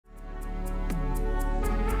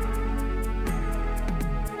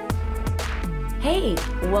Hey,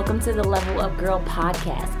 welcome to the Level Up Girl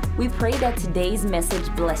podcast. We pray that today's message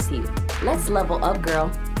bless you. Let's level up, girl.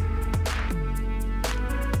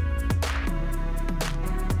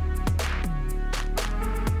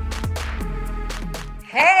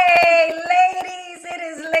 Hey, ladies, it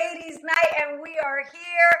is ladies' night, and we are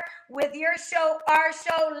here with your show, our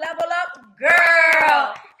show, Level Up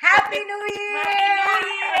Girl. Happy New Year! Happy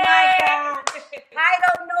New Year! Oh my God. I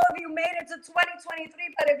don't know if you made it to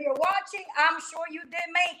 2023, but if you're watching, I'm sure you did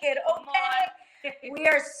make it, okay? We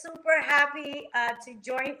are super happy to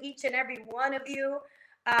join each and every one of you.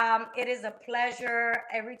 It is a pleasure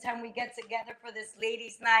every time we get together for this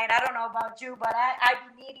ladies' night. I don't know about you, but I've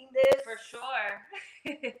been needing this. For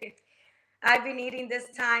sure. I've been needing this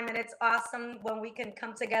time, and it's awesome when we can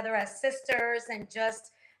come together as sisters and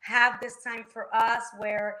just have this time for us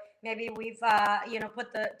where maybe we've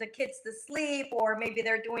put the kids to sleep, or maybe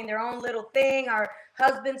they're doing their own little thing, our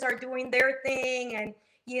husbands are doing their thing, and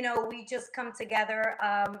we just come together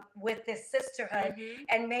with this sisterhood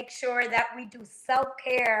and make sure that we do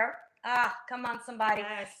self-care. Come on, somebody.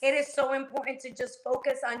 Yes. It is so important to just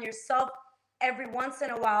focus on yourself every once in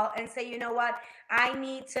a while and say, you know what, I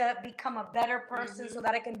need to become a better person so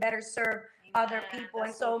that I can better serve other people.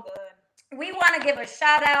 And so we want to give a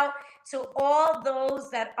shout out to all those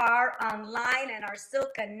that are online and are still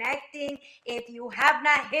connecting. If you have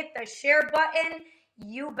not hit the share button,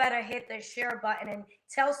 you better hit the share button and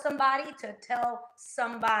tell somebody to tell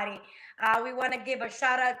somebody. We want to give a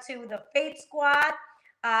shout out to the Faith Squad,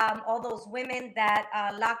 all those women that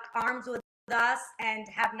locked arms with us and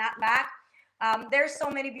have not lacked. There's so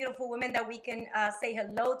many beautiful women that we can say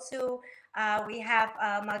hello to. We have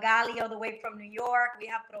Magali all the way from New York. We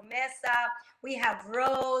have Promesa. We have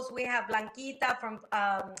Rose. We have Blanquita from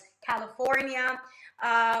California.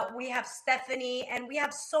 We have Stephanie. And we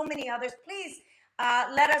have so many others. Please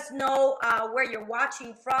let us know where you're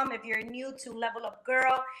watching from. If you're new to Level Up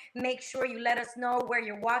Girl, make sure you let us know where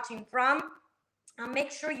you're watching from.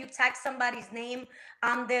 Make sure you tag somebody's name.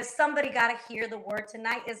 There's somebody got to hear the word.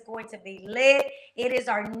 Tonight is going to be lit. It is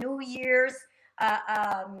our New Year's,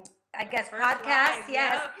 podcast. Live,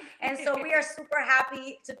 yes. Yep. And so we are super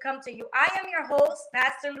happy to come to you. I am your host,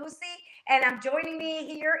 Pastor Lucy, and I'm joining me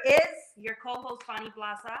here is your co-host, Fanny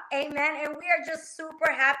Plaza. Amen. And we are just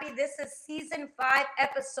super happy. This is season 5,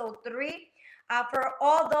 episode 3. For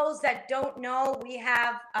all those that don't know, we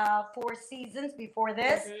have 4 seasons before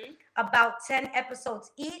this, about 10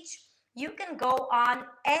 episodes each. You can go on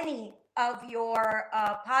any of your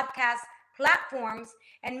podcast platforms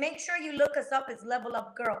and make sure you look us up as Level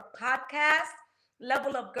Up Girl Podcast,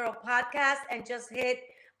 and just hit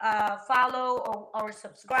follow or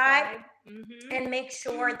subscribe. And make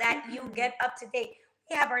sure that you get up to date.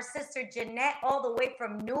 We have our sister Jeanette all the way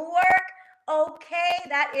from Newark. Okay,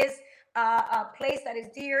 that is a place that is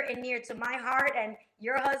dear and near to my heart and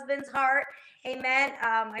your husband's heart. Amen.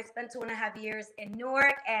 I spent 2.5 years in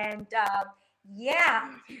Newark, and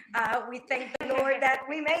we thank the Lord that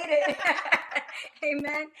we made it.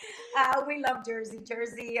 Amen. We love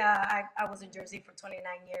Jersey. I was in Jersey for 29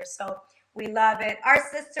 years, so we love it. Our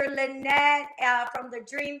sister Lynette from the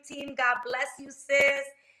Dream Team, God bless you, sis.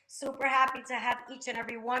 Super happy to have each and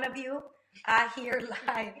every one of you here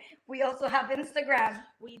live. We also have Instagram.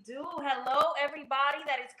 We do. Hello, everybody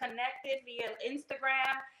that is connected via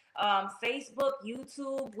Instagram, Facebook,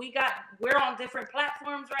 YouTube. We're on different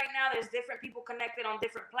platforms right now. There's different people connected on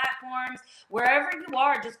different platforms. Wherever you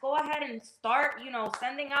are, just go ahead and start,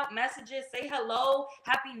 sending out messages. Say hello.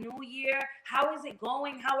 Happy New Year. How is it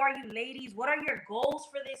going? How are you, ladies? What are your goals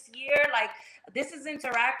for this year? This is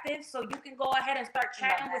interactive, so you can go ahead and start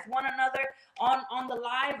chatting with one another on the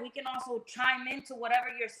live. We can also chime into whatever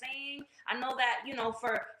you're saying. I know that,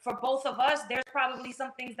 for both of us, there's probably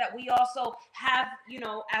some things that we also have,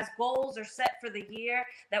 as goals or set for the year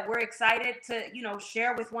that we're excited to,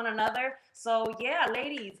 share with one another. So yeah,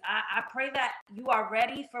 ladies, I pray that you are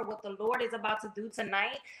ready for what the Lord is about to do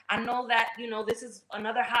tonight. I know that, this is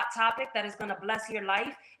another hot topic that is going to bless your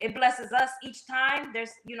life. It blesses us each time.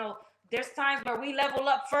 There's times where we level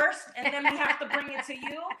up first and then we have to bring it to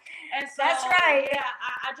you. And so That's right. Yeah,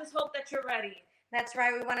 I just hope that you're ready. That's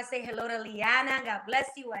right. We want to say hello to Liana. God bless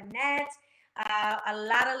you, Annette. A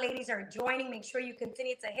lot of ladies are joining. Make sure you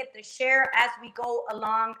continue to hit the share as we go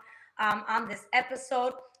along on this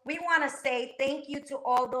episode. We want to say thank you to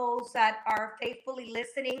all those that are faithfully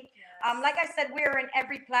listening. Like I said, we're in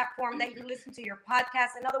every platform that you listen to your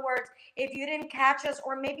podcast. In other words, if you didn't catch us,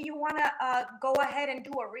 or maybe you want to go ahead and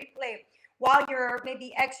do a replay while you're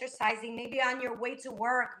maybe exercising, maybe on your way to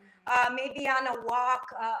work, maybe on a walk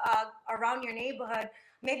around your neighborhood.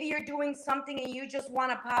 Maybe you're doing something and you just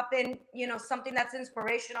want to pop in, something that's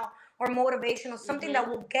inspirational or motivational, something that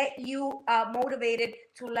will get you motivated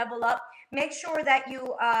to level up. Make sure that you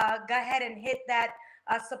go ahead and hit that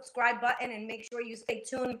subscribe button, and make sure you stay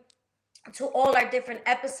tuned to all our different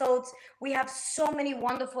episodes. We have so many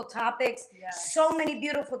wonderful topics, so many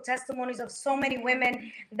beautiful testimonies of so many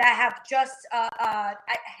women that have just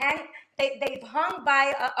they've hung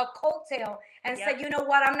by a coattail and said, you know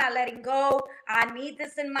what, I'm not letting go. I need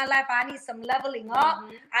this in my life. I need some leveling up.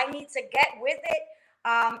 I need to get with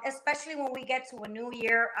it. Especially when we get to a new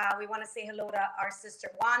year. We want to say hello to our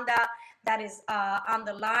sister Wanda that is on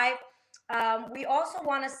the live. We also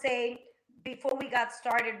want to say, before we got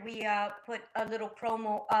started, we put a little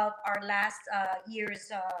promo of our last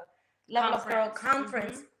year's Level Up Girl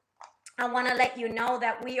conference. I want to let you know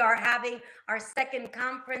that we are having our second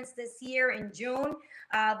conference this year in June.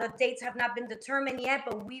 The dates have not been determined yet,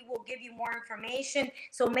 but we will give you more information.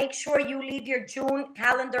 So make sure you leave your June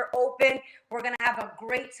calendar open. We're going to have a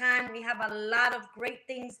great time. We have a lot of great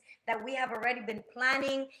things that we have already been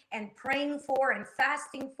planning and praying for and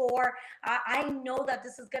fasting for. I know that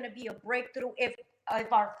this is going to be a breakthrough. If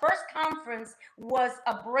our first conference was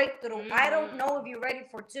a breakthrough, I don't know if you're ready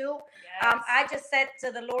for two. I just said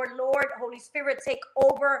to the Lord, Holy Spirit, take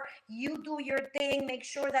over. You do your thing. Make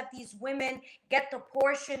sure that these women get the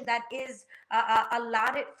portion that is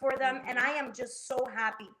allotted for them. And I am just so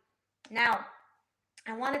happy. Now,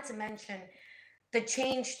 I wanted to mention the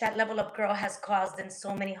change that Level Up Girl has caused in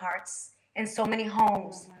so many hearts, in so many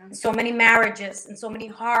homes, in so many marriages, in so many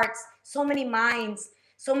hearts, so many minds,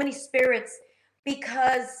 so many spirits,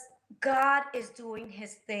 because God is doing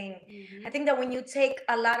his thing. I think that when you take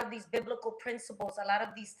a lot of these biblical principles, a lot of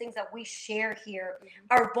these things that we share here,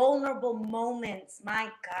 are vulnerable moments, my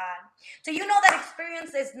God. Do you know that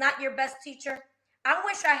experience is not your best teacher? I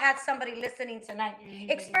wish I had somebody listening tonight.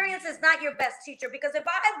 Experience is not your best teacher, because if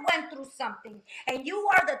I went through something and you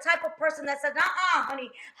are the type of person that says,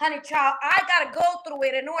 honey child, I got to go through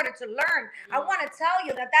it in order to learn. I want to tell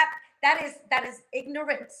you that is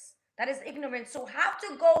ignorance. That is ignorance. So have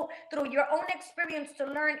to go through your own experience to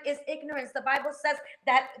learn is ignorance. The Bible says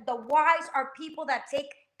that the wise are people that take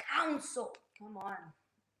counsel. Come on.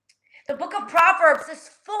 The book of Proverbs is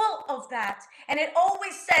full of that. And it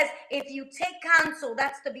always says, if you take counsel,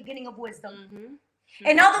 that's the beginning of wisdom.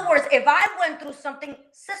 In other words, if I went through something,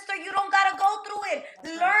 sister, you don't got to go through it.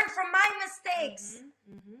 Learn from my mistakes.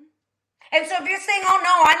 And so if you're saying, oh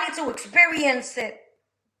no, I need to experience it,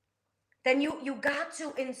 then you got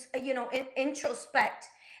to introspect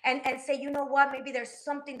and say, you know what, maybe there's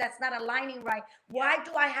something that's not aligning right. Why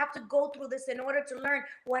do I have to go through this in order to learn,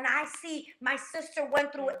 when I see my sister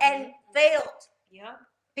went through and failed?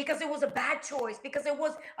 Because it was a bad choice, because it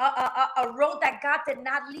was a road that God did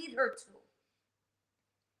not lead her to.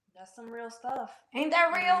 That's some real stuff. Ain't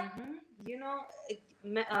that real? You know,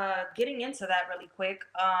 getting into that really quick,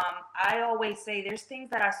 I always say there's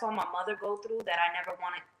things that I saw my mother go through that I never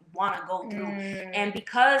want to go through. And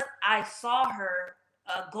because I saw her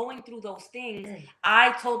going through those things,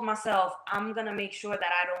 I told myself, I'm going to make sure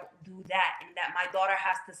that I don't do that, and that my daughter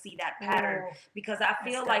has to see that pattern. Because I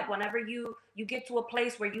feel like whenever you get to a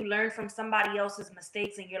place where you learn from somebody else's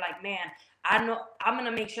mistakes and you're like, man, I know I'm going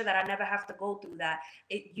to make sure that I never have to go through that.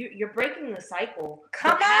 You're breaking the cycle.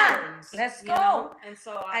 Come on. Let's go. Know? And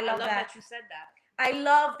so I love that you said that. I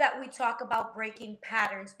love that we talk about breaking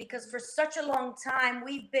patterns, because for such a long time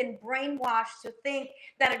we've been brainwashed to think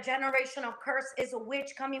that a generational curse is a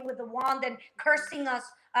witch coming with a wand and cursing us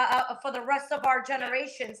for the rest of our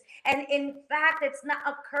generations. And in fact, it's not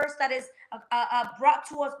a curse that is brought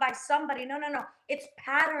to us by somebody. No. It's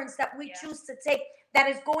patterns that we choose to take, that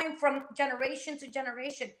is going from generation to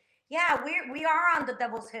generation. Yeah, we are on the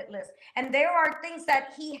devil's hit list, and there are things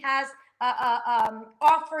that he has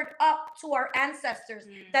offered up to our ancestors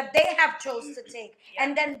that they have chose to take,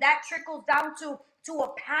 and then that trickles down to a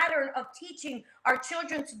pattern of teaching our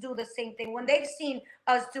children to do the same thing when they've seen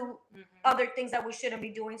us do other things that we shouldn't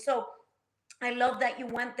be doing. So I love that you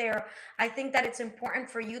went there. I think that it's important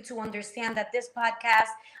for you to understand that this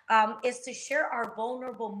podcast is to share our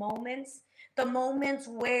vulnerable moments, the moments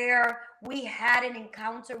where we had an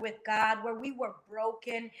encounter with God, where we were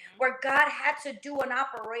broken, where God had to do an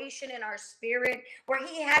operation in our spirit, where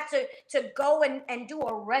he had to go and do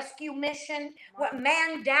a rescue mission,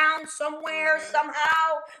 man down somewhere,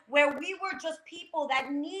 somehow, where we were just people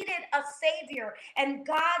that needed a savior. And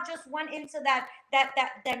God just went into that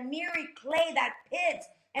miry clay, that pit,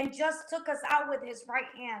 and just took us out with his right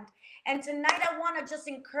hand. And tonight I want to just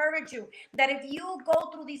encourage you that if you go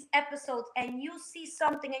through these episodes and you see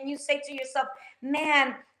something and you say to yourself,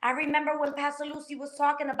 man, I remember when Pastor Lucy was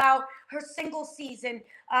talking about her single season,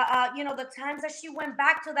 the times that she went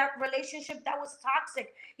back to that relationship that was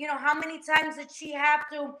toxic. How many times did she have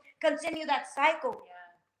to continue that cycle?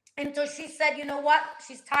 Until she said, you know what?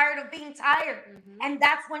 She's tired of being tired. And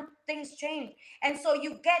that's when things change. And so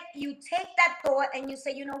you take that thought and you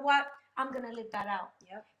say, you know what? I'm going to live that out.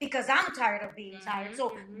 Because I'm tired of being tired.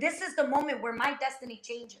 So this is the moment where my destiny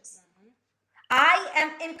changes. I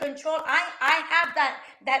am in control. I have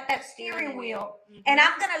that steering wheel. And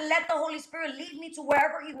I'm going to let the Holy Spirit lead me to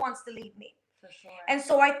wherever he wants to lead me. For sure. And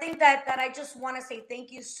so I think that I just want to say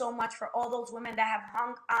thank you so much for all those women that have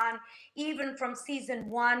hung on, even from season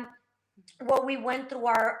 1, what we went through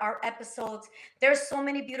our episodes. There's so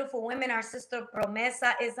many beautiful women. Our sister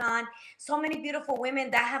Promesa is on. So many beautiful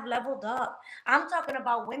women that have leveled up. I'm talking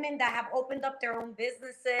about women that have opened up their own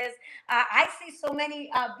businesses. I see so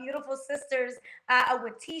many beautiful sisters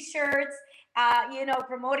with t-shirts,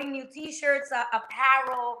 promoting new t-shirts,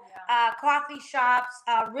 apparel, coffee shops,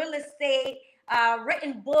 real estate,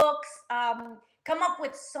 written books, come up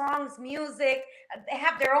with songs, music. They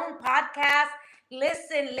have their own podcast.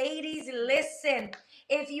 Listen, ladies, listen.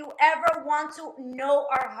 If you ever want to know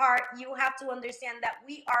our heart, you have to understand that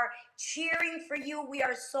we are cheering for you. We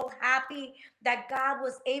are so happy that God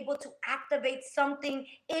was able to activate something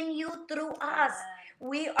in you through us.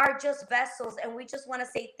 We are just vessels, and we just want to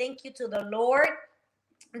say thank you to the Lord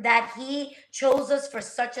that he chose us for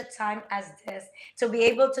such a time as this, to be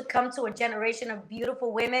able to come to a generation of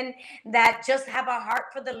beautiful women that just have a heart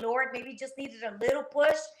for the Lord. Maybe just needed a little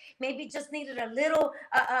push, maybe just needed a little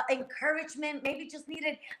encouragement, maybe just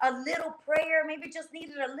needed a little prayer, maybe just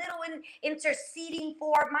needed a little interceding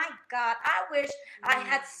for. My God, I wish I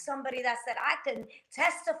had somebody that said, I can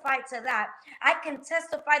testify to that. I can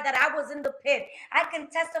testify that I was in the pit. I can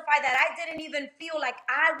testify that I didn't even feel like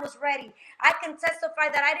I was ready. I can testify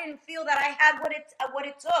that I didn't feel that I had what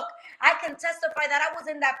it took. I can testify that I was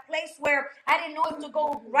in that place where I didn't know if to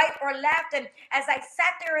go right or left. And as I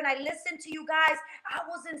sat there and I listened to you guys, I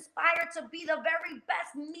was inspired to be the very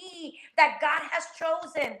best me that God has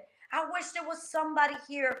chosen. I wish there was somebody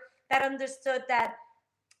here that understood that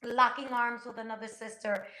locking arms with another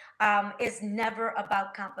sister is never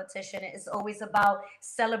about competition. It is always about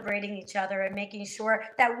celebrating each other and making sure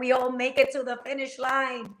that we all make it to the finish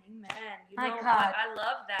line. Amen. My God. I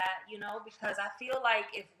love that, because I feel like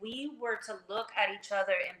if we were to look at each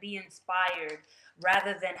other and be inspired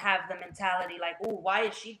rather than have the mentality like, oh,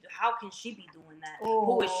 how can she be doing that? Ooh,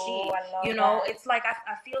 who is she? I love that. It's like,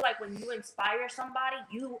 I feel like when you inspire somebody,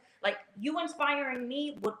 you inspiring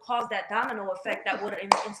me would cause that domino effect that would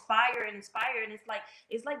inspire. And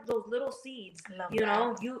it's like those little seeds,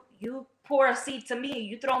 you pour a seed to me,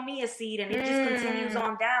 you throw me a seed, and it just continues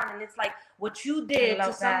on down. And it's like what you did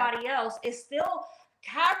to somebody else is still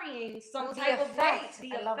carrying some type of weight.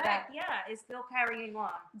 The effect, is still carrying on.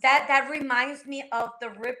 That reminds me of the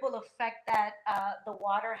ripple effect that the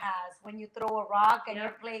water has when you throw a rock and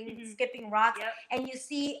you're playing skipping rocks, and you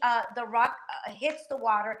see the rock hits the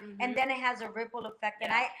water, and then it has a ripple effect.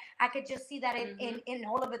 And I could just see that in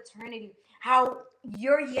all of eternity, how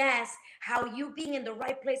how you being in the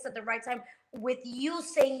right place at the right time, with you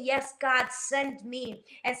saying, yes, God, send me,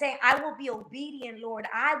 and saying, I will be obedient, Lord.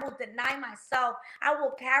 I will deny myself. I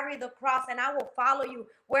will carry the cross, and I will follow you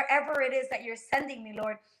wherever it is that you're sending me,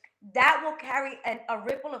 Lord. That will carry a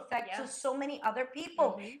ripple effect to so many other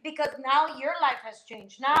people, because now your life has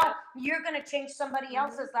changed. Now you're going to change somebody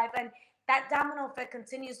else's life, and that domino effect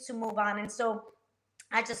continues to move on. And so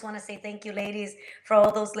I just want to say thank you, ladies, for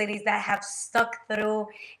all those ladies that have stuck through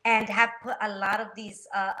and have put a lot of these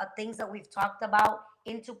things that we've talked about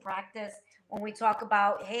into practice. When we talk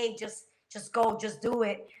about, hey, just go, just do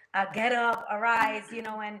it, get up, arise,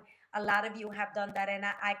 and a lot of you have done that. And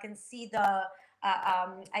I can see the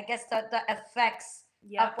effects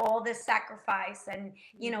of all this sacrifice and,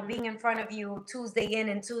 being in front of you Tuesday in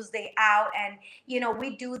and Tuesday out. And,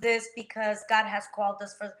 we do this because God has called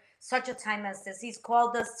us for such a time as this. He's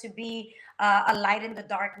called us to be a light in the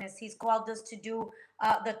darkness. He's called us to do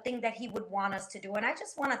the thing that he would want us to do. And I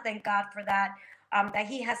just want to thank God for that, that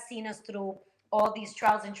he has seen us through all these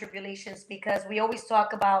trials and tribulations, because we always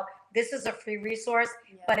talk about this is a free resource,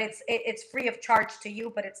 but it's free of charge to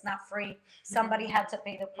you, but it's not free. Somebody had to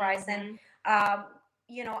pay the price. And,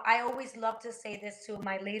 I always love to say this to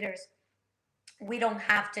my leaders. we don't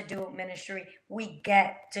have to do ministry. We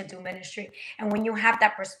get to do ministry. And when you have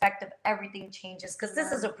that perspective, everything changes because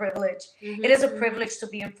this is a privilege. It is a privilege to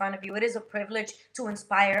be in front of you. It is a privilege to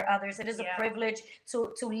inspire others. It is a privilege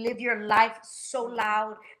to live your life so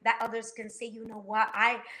loud that others can say, you know what,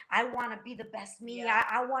 I want to be the best me.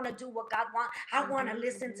 I want to do what God wants. I want to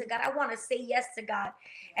listen to God. I want to say yes to God.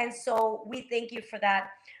 And so we thank you for that.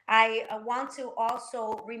 I want to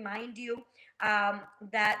also remind you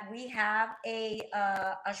that we have a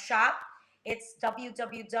shop. It's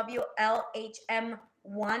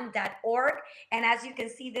www.lhm1.org. And as you can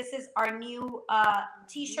see, this is our new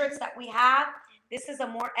t-shirts that we have. This is a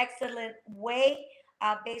more excellent way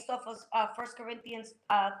based off of 1 Corinthians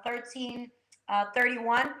 13,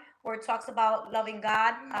 31, where it talks about loving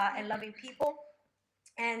God and loving people.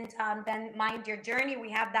 And then Mind Your Journey,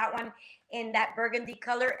 we have that one in that burgundy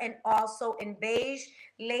color and also in beige.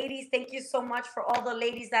 Ladies, thank you so much for all the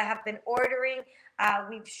ladies that have been ordering.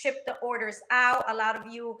 We've shipped the orders out. A lot of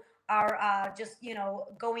you are just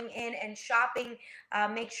going in and shopping.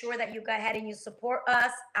 Make sure that you go ahead and you support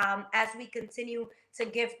us as we continue to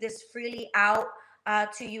give this freely out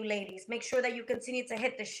to you ladies. Make sure that you continue to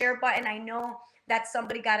hit the share button. I know that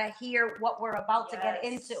somebody got to hear what we're about to get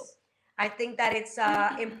into. I think that it's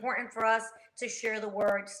important for us to share the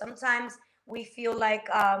word. Sometimes we feel like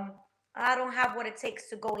I don't have what it takes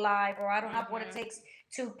to go live, or I don't have what it takes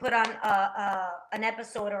to put on an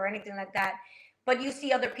episode or anything like that. But you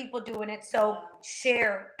see other people doing it, so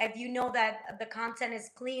share. If you know that the content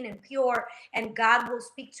is clean and pure and God will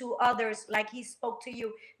speak to others like he spoke to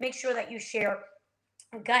you, make sure that you share.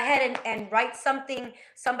 Go ahead and write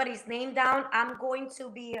somebody's name down. I'm going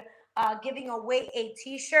to be giving away a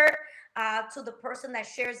t-shirt to the person that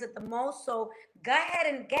shares it the most. So go ahead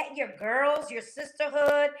and get your girls, your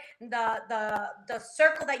sisterhood, the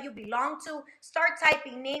circle that you belong to. Start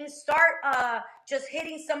typing names. Start just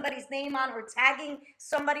hitting somebody's name on or tagging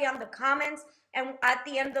somebody on the comments. And at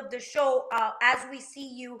the end of the show, as we see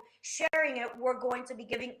you sharing it, we're going to be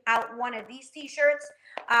giving out one of these t-shirts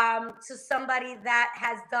to somebody that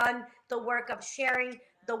has done the work of sharing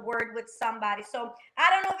the word with somebody. So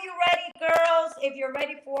I don't know if you're ready, girls, if you're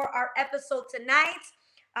ready for our episode tonight.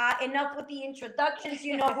 Enough with the introductions.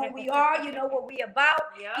 You know who we are. You know what we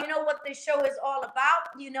about. You know what this show is all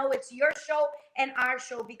about. You know it's your show and our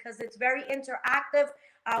show because it's very interactive.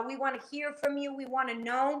 We want to hear from you. We want to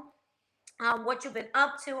know what you've been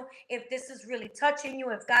up to, if this is really touching you,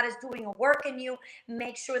 if God is doing a work in you,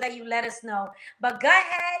 make sure that you let us know. But go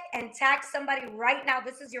ahead and tag somebody right now.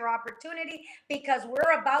 This is your opportunity because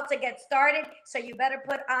we're about to get started. So you better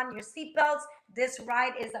put on your seatbelts. This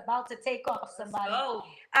ride is about to take off, somebody.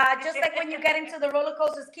 Just like when you get into the roller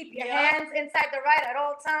coasters, keep your hands inside the ride at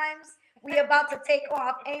all times. We about to take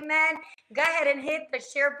off. Amen. Go ahead and hit the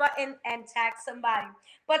share button and tag somebody.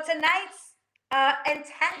 But tonight's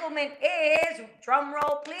entanglement is, drum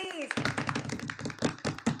roll please.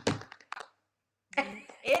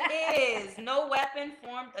 It is no weapon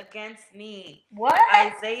formed against me. What?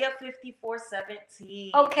 Isaiah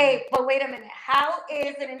 54:17. Okay, but wait a minute. How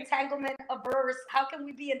is an entanglement a verse? How can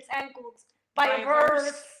we be entangled by a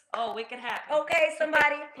verse? Oh, it could happen. Okay,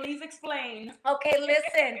 somebody. Please explain. Okay,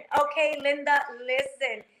 listen. Okay, Linda,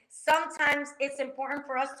 listen. Sometimes it's important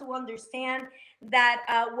for us to understand that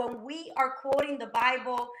when we are quoting the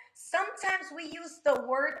Bible, sometimes we use the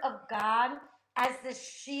word of God as the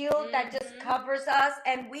shield that just covers us,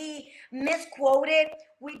 and we misquote it.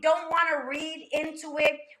 We don't want to read into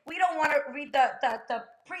it. We don't want to read the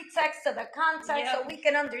pretext to the context so we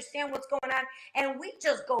can understand what's going on, and we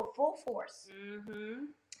just go full force.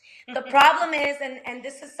 The problem is, and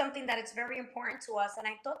this is something that it's very important to us, and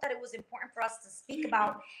I thought that it was important for us to speak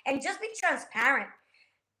about and just be transparent.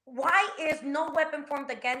 Why is no weapon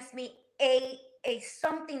formed against me a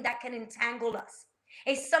something that can entangle us?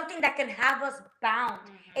 A something that can have us bound,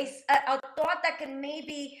 a thought that can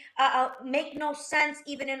maybe make no sense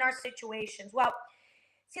even in our situations. Well,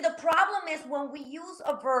 see, the problem is when we use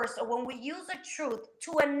a verse or when we use a truth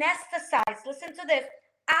to anesthetize, listen to this,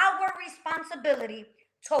 our responsibility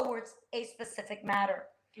towards a specific matter.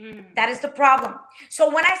 That is the problem. So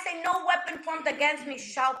when I say no weapon formed against me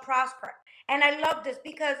shall prosper, and I love this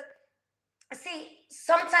because, see,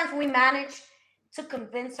 sometimes we manage to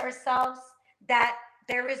convince ourselves that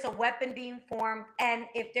there is a weapon being formed, and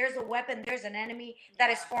if there's a weapon, there's an enemy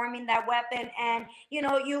that is forming that weapon, and you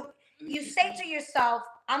say to yourself,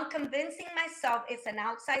 I'm convincing myself it's an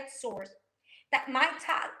outside source, that my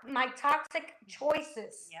toxic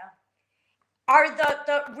choices are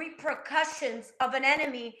the repercussions of an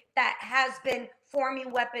enemy that has been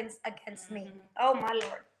forming weapons against me. Oh my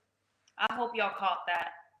Lord. I hope y'all caught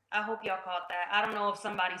that. I hope y'all caught that. I don't know if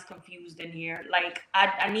somebody's confused in here. Like,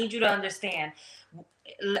 I need you to understand.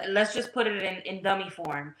 Let's just put it in dummy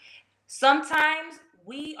form. Sometimes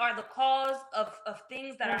we are the cause of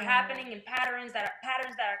things that are happening and patterns that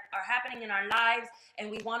are happening in our lives,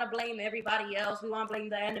 and we want to blame everybody else. We want to blame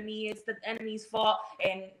the enemy. It's the enemy's fault.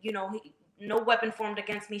 And, you know, no weapon formed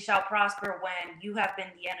against me shall prosper when you have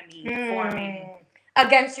been the enemy forming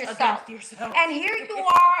against yourself. And here you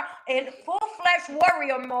are in full-fledged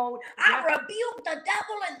warrior mode. I rebuke the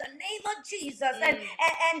devil in the name of Jesus. And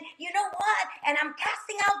you know what? And I'm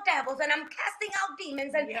casting out devils and I'm casting out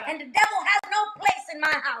demons. And the devil has no place in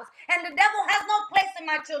my house. And the devil has no place in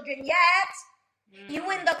my children yet. You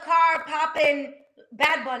in the car popping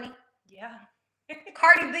Bad Bunny. Yeah.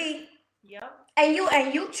 Cardi B. Yep. And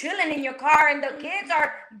you chilling in your car, and the kids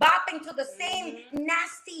are bopping to the same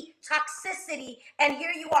nasty toxicity. And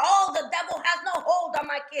here you are, oh, the devil has no hold on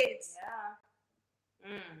my kids.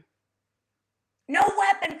 Yeah. No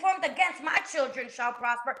weapon formed against my children shall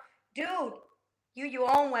prosper. Dude, you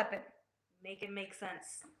your own weapon. Make it make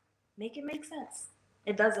sense. Make it make sense.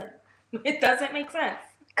 It doesn't. It doesn't make sense.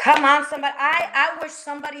 Come on, somebody. I wish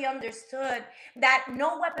somebody understood that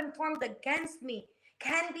no weapon formed against me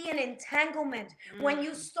can be an entanglement when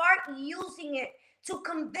you start using it to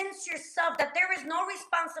convince yourself that there is no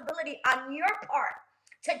responsibility on your part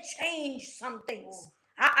to change some things.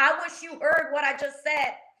 I wish you heard what I just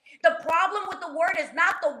said. The problem with the word is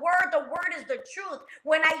not the word is the truth.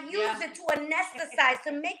 When I use it to anesthetize,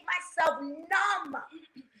 to make myself numb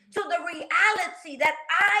to the reality that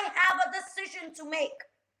I have a decision to make.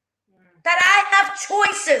 That I have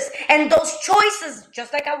choices, and those choices,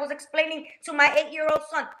 just like I was explaining to my 8-year-old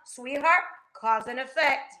son, sweetheart, cause and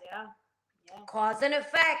effect. Yeah. Cause and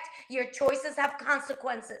effect. Your choices have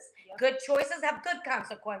consequences. Good choices have good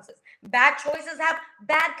consequences. Bad choices have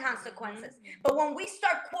bad consequences. But when we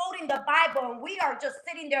start quoting the Bible and we are just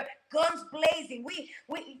sitting there, guns blazing, we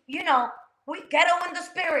ghetto in the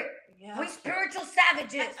spirit. Yeah. We spiritual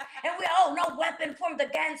savages, and no weapon formed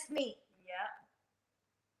against me.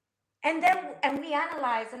 And then we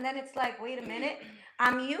analyze, and then it's like, wait a minute,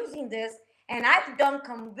 I'm using this, and I've done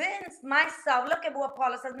convinced myself. Look at what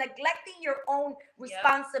Paula says, neglecting your own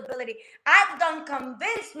responsibility. I've done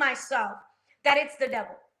convinced myself that it's the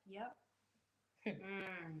devil.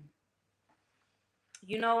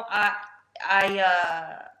 You know, I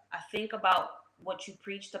think about what you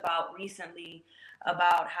preached about recently,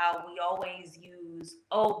 about how we always use,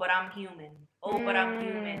 but I'm human. But I'm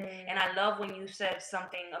human. And I love when you said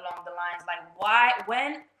something along the lines like,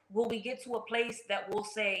 when will we get to a place that we'll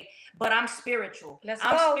say, but I'm spiritual.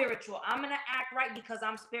 I'm spiritual. I'm going to act right because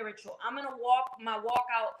I'm spiritual. I'm going to walk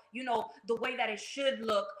out, the way that it should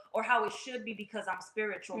look or how it should be because I'm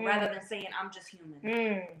spiritual, rather than saying I'm just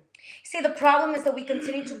human. See, the problem is that we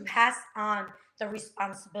continue to pass on the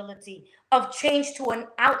responsibility of change to an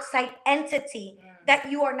outside entity that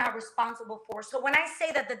you are not responsible for. So when I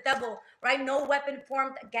say that the devil, right, no weapon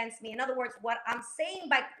formed against me, in other words, what I'm saying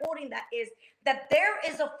by quoting that is that there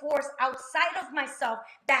is a force outside of myself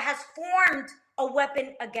that has formed a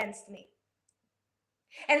weapon against me.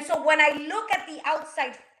 And so when I look at the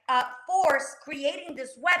outside force creating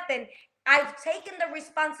this weapon, I've taken the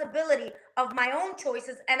responsibility of my own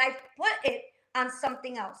choices and I've put it on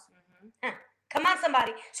something else. Come on,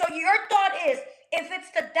 somebody. So your thought is, if it's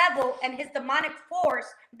the devil and his demonic force,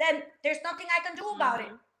 then there's nothing I can do about it.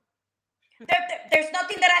 There's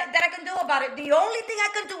nothing that I can do about it. The only thing I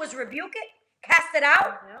can do is rebuke it, cast it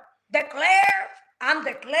out, declare. I'm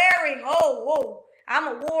declaring, I'm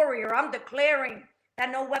a warrior. I'm declaring that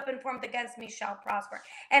no weapon formed against me shall prosper.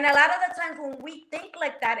 And a lot of the times when we think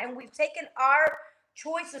like that and we've taken our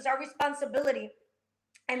choices, our responsibility,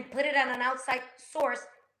 and put it on an outside source,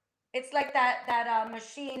 it's like that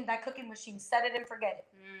machine, that cookie machine. Set it and forget it.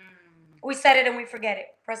 We set it and we forget it.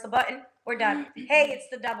 Press the button. We're done. Hey, it's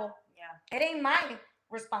the devil. Yeah. It ain't my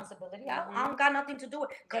responsibility. I don't got nothing to do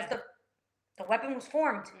with it because the weapon was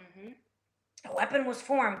formed. The weapon was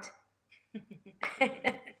formed.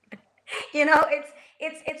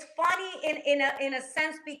 It's funny in a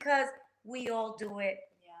sense because we all do it.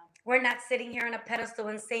 We're not sitting here on a pedestal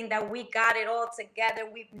and saying that we got it all together.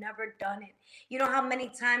 We've never done it. You know how many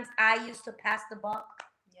times I used to pass the buck?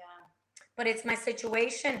 Yeah. But it's my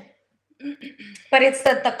situation. But it's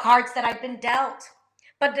the cards that I've been dealt.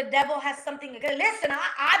 But the devil has something. Listen,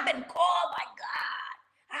 I've been called by God.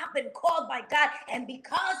 I've been called by God. And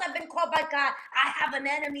because I've been called by God, I have an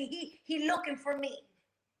enemy. He looking for me.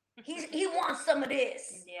 He wants some of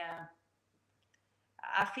this. Yeah.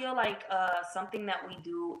 I feel like something that we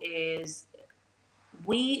do is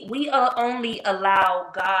we only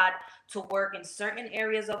allow God to work in certain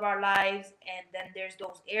areas of our lives, and then there's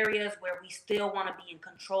those areas where we still want to be in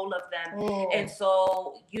control of them. Ooh. And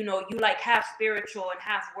so, you know, you like half spiritual and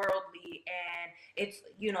half worldly, and it's,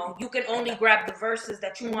 you know, you can only grab the verses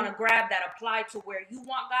that you want to grab that apply to where you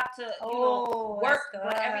want God to, you know, work,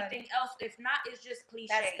 but everything else, if not, it's just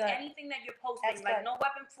cliche. Anything that you're posting, like no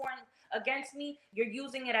weapon formed against me, you're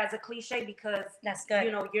using it as a cliche because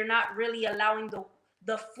you know, you're not really allowing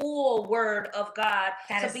the full word of God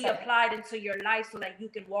to be applied into your life so that you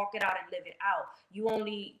can walk it out and live it out. You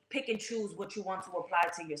only pick and choose what you want to apply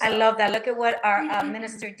to yourself. I love that. Look at what our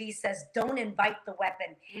Minister D says. Don't invite the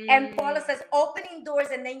weapon. And Paula says, opening doors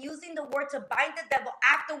and then using the word to bind the devil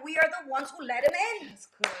after we are the ones who let him in. That's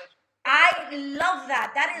good. I love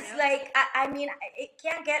that. That is like, I mean, it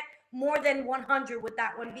can't get more than 100 with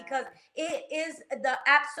that one because it is the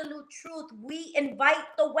absolute truth. We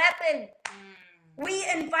invite the weapon. We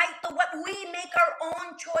invite the weapon. We make our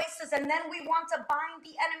own choices, and then we want to bind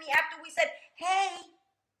the enemy after we said, hey,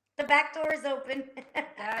 the back door is open.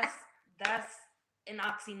 That's an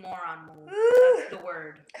oxymoron move. Ooh, that's the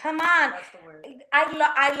word. Come on. That's the word.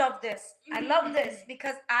 I love this. I love this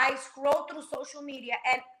because I scroll through social media,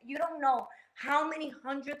 and you don't know how many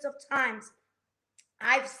hundreds of times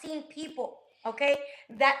I've seen people, okay,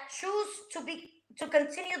 that choose to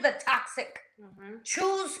continue the toxic,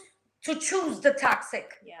 choose the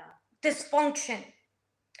toxic, dysfunction.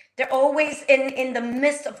 They're always in the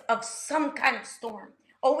midst of some kind of storm,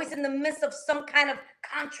 always in the midst of some kind of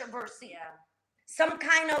controversy, some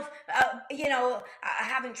kind of,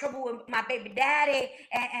 having trouble with my baby daddy,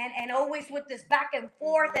 and always with this back and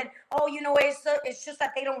forth, and, it's just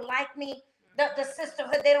that they don't like me. The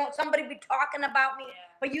sisterhood, somebody be talking about me,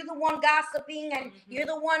 but you're the one gossiping, and you're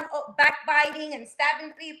the one backbiting and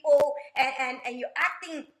stabbing people, and you're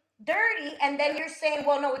acting dirty, and then you're saying,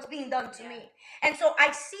 well, no, it's being done to me. And so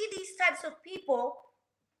I see these types of people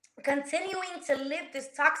continuing to live this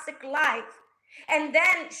toxic life and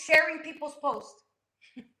then sharing people's posts.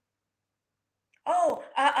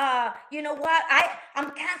 You know what?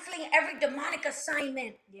 I'm canceling every demonic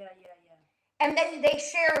assignment. And then they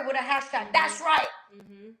share it with a hashtag. That's right.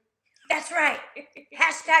 That's right.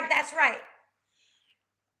 Hashtag that's right.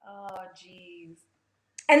 Oh, geez.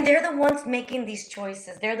 And they're the ones making these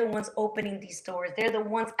choices. They're the ones opening these doors. They're the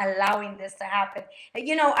ones allowing this to happen.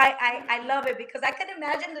 You know, I love it because I can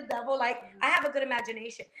imagine the devil, like, I have a good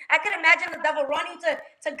imagination. I can imagine the devil running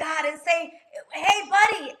to God and saying, hey,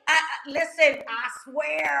 buddy, listen, I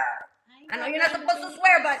swear. I know you're not supposed to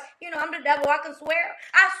swear, but, you know, I'm the devil. I can swear.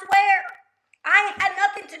 I swear. I had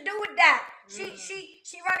nothing to do with that. She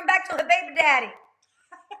running back to her baby daddy.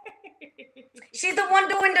 She's the one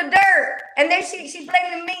doing the dirt, and then she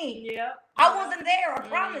blaming me. I wasn't there. I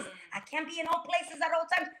promise. I can't be in all places at all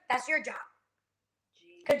times. That's your job.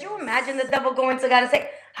 Jeez. Could you imagine the devil going to God and say,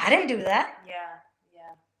 I didn't do that.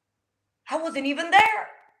 I wasn't even there.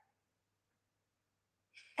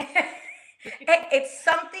 It's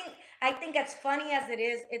something, I think, as funny as it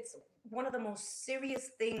is, it's one of the most serious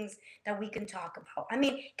things that we can talk about. I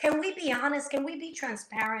mean, can we be honest? Can we be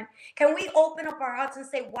transparent? Can we open up our hearts and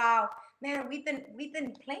say, wow, man, we've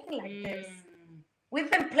been playing like this. We've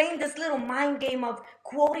been playing this little mind game of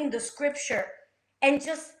quoting the scripture and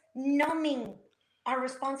just numbing our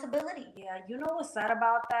responsibility. Yeah, you know what's sad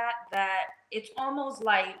about that? That it's almost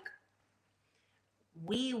like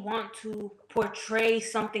we want to portray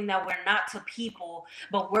something that we're not to people,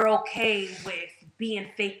 but we're okay with being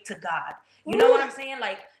fake to God. You know what I'm saying?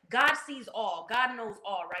 Like, God sees all. God knows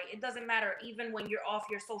all, right? It doesn't matter even when you're off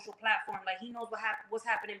your social platform. Like, he knows what's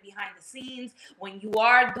happening behind the scenes. When you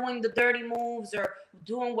are doing the dirty moves or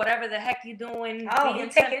doing whatever the heck you're doing. Oh,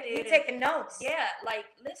 he's taking notes. Yeah, like,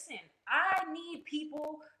 listen, I need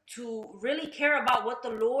people to really care about what the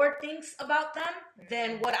Lord thinks about them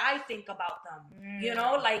than what I think about them. You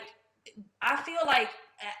know, like, I feel like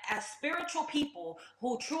as spiritual people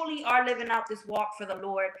who truly are living out this walk for the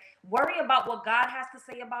Lord, worry about what God has to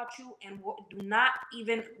say about you, and do not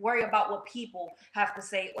even worry about what people have to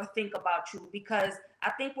say or think about you, because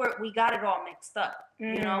I think we got it all mixed up,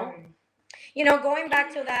 you know? You know, going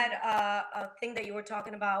back to that thing that you were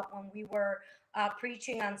talking about when we were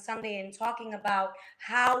preaching on Sunday and talking about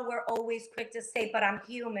how we're always quick to say, but I'm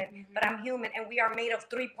human, and we are made of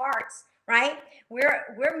three parts. Right?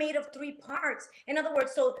 We're made of three parts. In other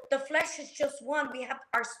words, so the flesh is just one. We have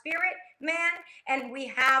our spirit, man, and we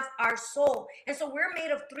have our soul. And so we're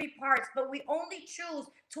made of three parts, but we only choose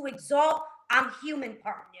to exalt I'm human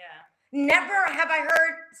part. Never have I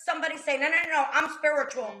heard somebody say, no, I'm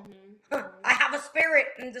spiritual. I have a spirit,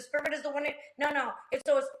 and the spirit is the one. No, it's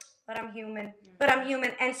always, but I'm human.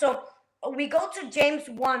 And so we go to James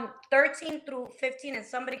 1:13 through 15, and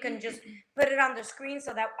somebody can just put it on the screen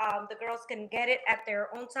so that the girls can get it at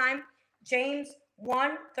their own time. James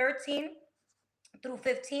 1:13 through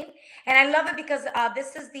 15. And I love it because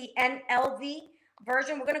this is the NLV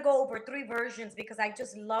version. We're going to go over 3 versions because I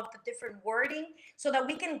just love the different wording so that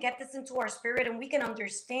we can get this into our spirit and we can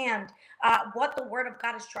understand what the word of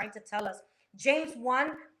God is trying to tell us. James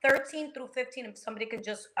 1:13 through 15. If somebody can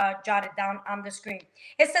just jot it down on the screen.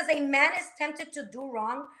 It says, a man is tempted to do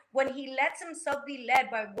wrong when he lets himself be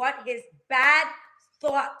led by what his bad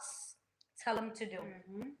thoughts tell him to do.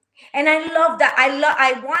 Mm-hmm. And I love that.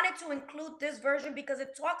 I wanted to include this version because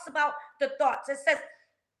it talks about the thoughts. It says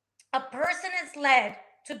a person is led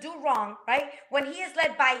to do wrong, right? When he is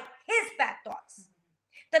led by his bad thoughts,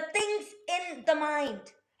 the things in the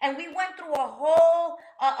mind. And we went through a whole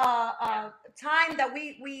time that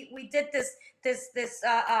we did this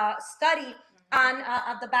study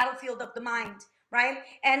on the battlefield of the mind. Right.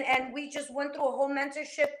 And we just went through a whole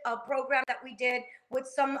mentorship program that we did with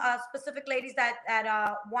some specific ladies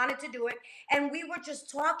that wanted to do it. And we were just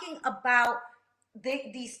talking about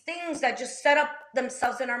these things that just set up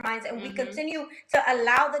themselves in our minds. And we continue to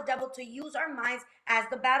allow the devil to use our minds as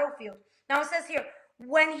the battlefield. Now it says here,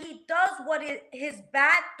 when he does what his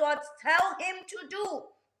bad thoughts tell him to do,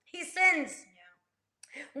 he sins.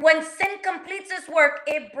 When sin completes its work,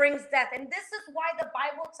 it brings death. And this is why the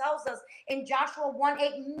Bible tells us in Joshua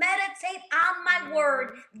 1:8, meditate on my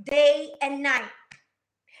word day and night.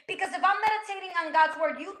 Because if I'm meditating on God's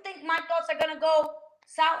word, you think my thoughts are going to go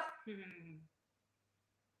south?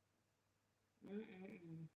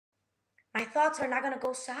 My thoughts are not going to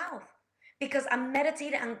go south. Because I'm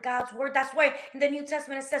meditating on God's word. That's why in the New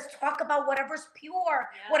Testament it says, talk about whatever's pure,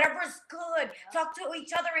 whatever's good. Talk to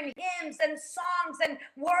each other in hymns and songs and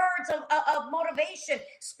words of motivation.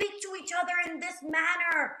 Speak to each other in this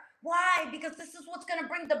manner. Why? Because this is what's going to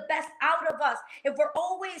bring the best out of us. If we're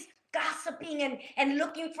always gossiping and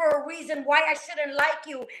looking for a reason why I shouldn't like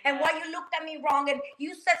you and why you looked at me wrong and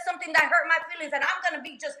you said something that hurt my feelings and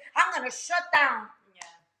I'm going to shut down.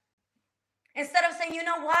 Instead of saying, you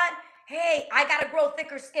know what? Hey, I got to grow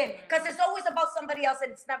thicker skin. Because it's always about somebody else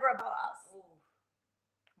and it's never about us. Ooh.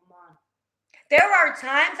 Come on. There are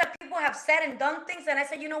times that people have said and done things and I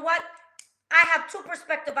say, you know what? I have 2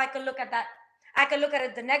 perspectives. I can look at that. I can look at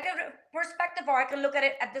it the negative perspective or I can look at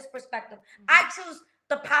it at this perspective. I choose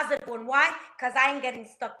the positive one. Why? Because I ain't getting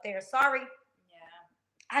stuck there. Sorry.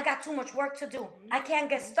 I got too much work to do. I can't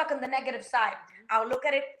get stuck on the negative side. I'll look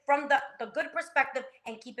at it from the good perspective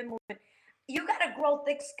and keep it moving. You got to grow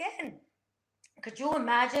thick skin. Could you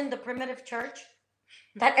imagine the primitive church?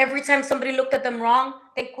 That every time somebody looked at them wrong,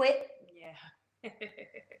 they quit? Yeah.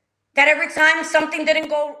 That every time something didn't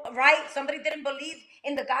go right, somebody didn't believe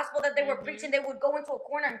in the gospel that they were preaching, they would go into a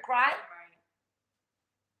corner and cry?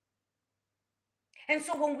 And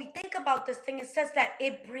so when we think about this thing, it says that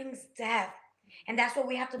it brings death. And that's what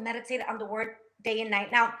we have to meditate on the word day and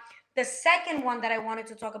night. Now, the second one that I wanted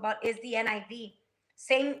to talk about is the NIV.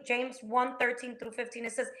 Same James 1:13 through 15.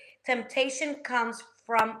 It says, temptation comes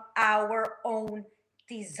from our own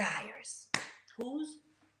desires. Whose?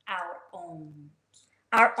 Our own.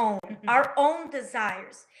 Our own. Our own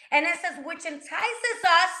desires. And it says, which entices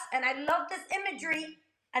us. And I love this imagery.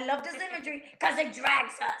 Because it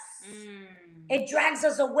drags us. It drags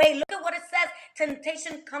us away. Look at what it says.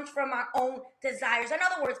 Temptation comes from our own desires. In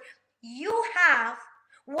other words, you have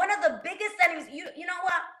one of the biggest enemies. You know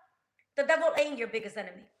what? The devil ain't your biggest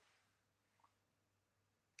enemy.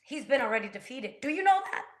 He's been already defeated. Do you know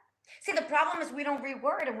that? See, the problem is we don't read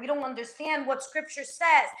word and we don't understand what scripture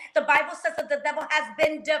says. The Bible says that the devil has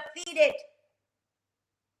been defeated.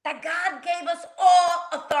 That God gave us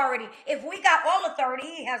all authority. If we got all authority,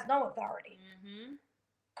 he has no authority.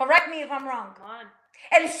 Correct me if I'm wrong. Come on.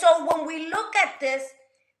 And so when we look at this,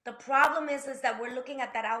 the problem is that we're looking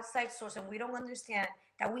at that outside source and we don't understand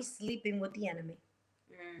that we're sleeping with the enemy.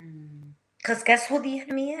 Because guess who the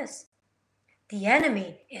enemy is? The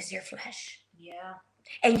enemy is your flesh. Yeah.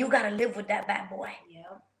 And you got to live with that bad boy.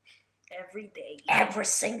 Yeah. Every day. Every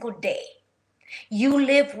single day. You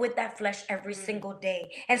live with that flesh every single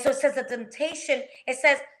day. And so it says the temptation,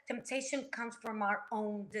 temptation comes from our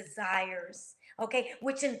own desires. Okay.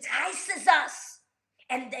 Which entices us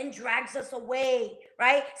and then drags us away.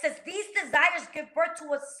 Right. It says these desires give birth to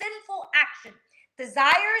a sinful action.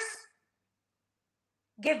 Desires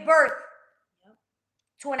give birth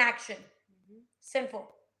to an action. Sinful.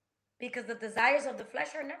 Because the desires of the flesh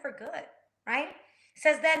are never good, right? It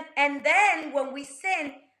says then when we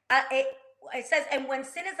sin, it says, and when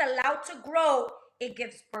sin is allowed to grow, it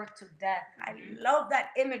gives birth to death. I love that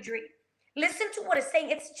imagery. Listen to what it's saying.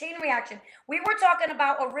 It's a chain reaction. We were talking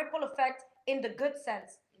about a ripple effect in the good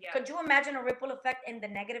sense. Yeah. Could you imagine a ripple effect in the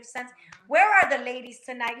negative sense? Where are the ladies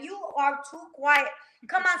tonight? You are too quiet.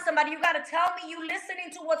 Come on, somebody. You got to tell me you listening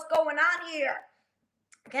to what's going on here.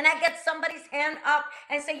 Can I get somebody's hand up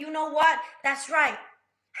and say, you know what? That's right.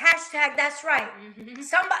 Hashtag that's right.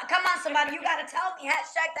 Somebody, come on, somebody. You got to tell me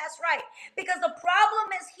hashtag that's right. Because the problem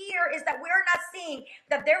is here is that we're not seeing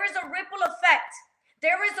that there is a ripple effect.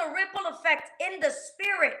 There is a ripple effect in the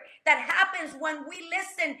spirit that happens when we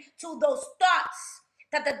listen to those thoughts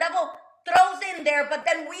that the devil throws in there, but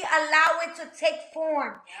then we allow it to take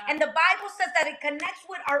form. Yeah. And the Bible says that it connects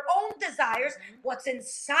with our own desires, what's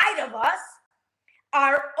inside of us,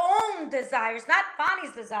 our own desires, not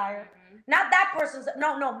Fanny's desire, not that person's,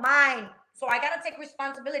 no, mine. So I got to take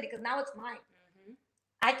responsibility because now it's mine.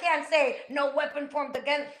 I can't say no weapon formed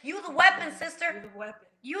against you. The weapon, sister. You the weapon.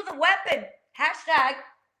 You the weapon. Hashtag.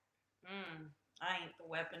 I ain't the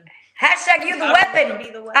weapon. Hashtag you the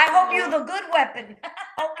weapon. I hope you the good weapon.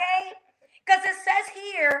 Okay? Because it says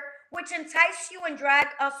here, which entice you and drag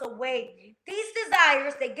us away. These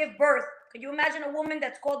desires, they give birth. Could you imagine a woman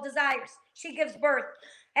that's called desires? She gives birth.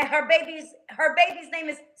 And her baby's name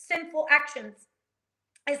is sinful actions.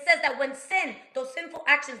 It says that when sin, those sinful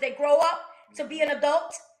actions, they grow up to be an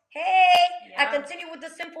adult. Hey, I continue with the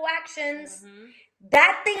sinful actions.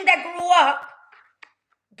 That thing that grew up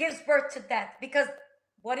gives birth to death. Because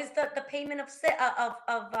what is the payment of sin?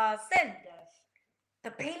 Sin?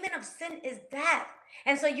 The payment of sin is death.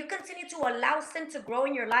 And so you continue to allow sin to grow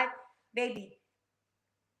in your life, baby.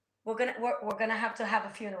 We're gonna have to have a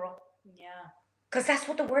funeral. Yeah. Because that's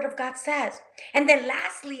what the word of God says. And then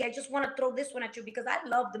lastly, I just want to throw this one at you because I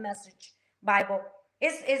love the Message Bible.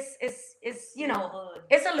 It's you know,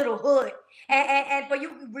 it's a little hood. And but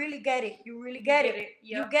you really get it. You really get it. Yep.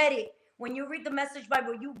 You get it. When you read the Message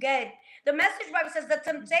Bible, you get it. The Message Bible says the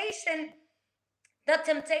temptation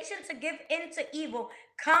to give in to evil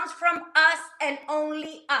comes from us and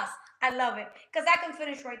only us. I love it. Because I can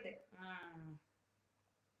finish right there.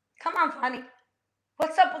 Come on, Fanny.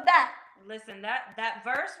 What's up with that? Listen, that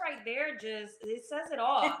verse right there it says it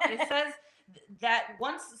all. It says that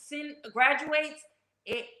once sin graduates,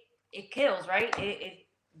 it kills, right? It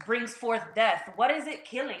brings forth death. What is it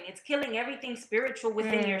killing? It's killing everything spiritual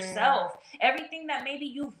within yourself. Everything that maybe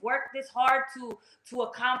you've worked this hard to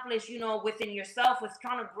accomplish, within yourself, with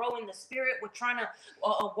trying to grow in the spirit, with trying to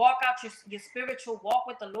walk out your spiritual walk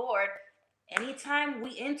with the Lord. Anytime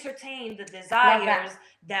we entertain the desires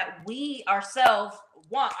that we ourselves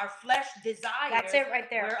want, our flesh desires. That's it right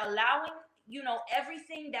there. We're allowing,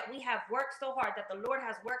 everything that we have worked so hard, that the Lord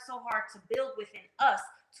has worked so hard to build within us,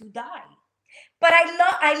 to die. But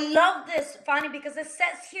I love this, Fanny, because it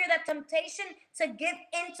says here that temptation to give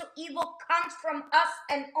into evil comes from us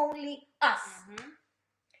and only us.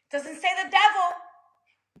 Doesn't say the devil.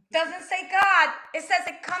 Doesn't say God. It says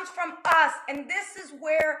it comes from us. And this is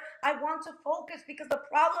where I want to focus, because the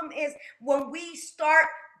problem is when we start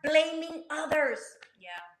blaming others. Yeah.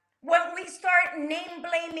 When we start name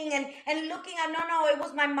blaming and looking at, no, it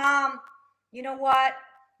was my mom. You know what?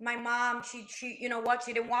 My mom, she you know what?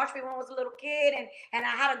 She didn't watch me when I was a little kid, and I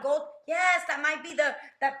had to go. Yes, that might be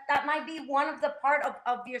that might be one of the part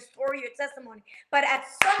of your story, your testimony. But at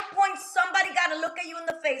some point, somebody got to look at you in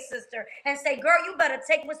the face, sister, and say, girl, you better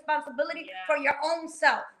take responsibility for your own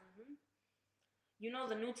self.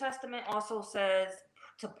 The New Testament also says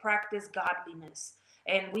to practice godliness.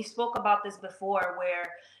 And we spoke about this before where,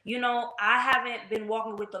 I haven't been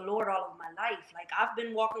walking with the Lord all of my life. Like, I've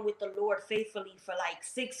been walking with the Lord faithfully for like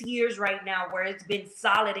 6 years right now, where it's been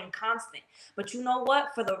solid and constant. But you know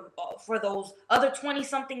what? For those other 20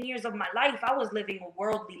 something years of my life, I was living a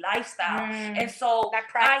worldly lifestyle. And so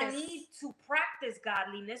I need to practice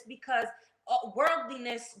godliness, because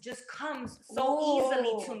worldliness just comes so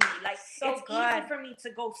easily to me. Like, it's easy for me to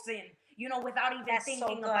go sin, without even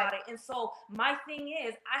thinking about it. And so my thing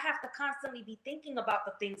is, I have to constantly be thinking about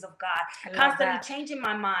the things of God, constantly changing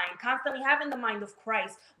my mind, constantly having the mind of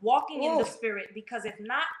Christ, walking in the spirit, because if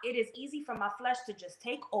not, it is easy for my flesh to just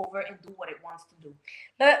take over and do what it wants to do.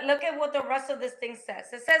 Look at what the rest of this thing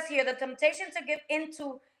says. It says here, the temptation to give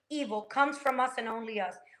into evil comes from us and only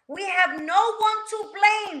us. We have no one to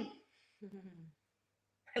blame.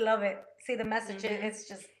 I love it. See, the message,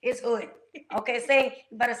 it's hood. Okay, saying,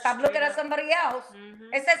 you better stop looking at somebody else.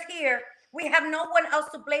 It says here, we have no one else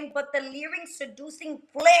to blame but the leering, seducing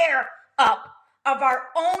flare up of our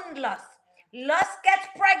own lust. Lust gets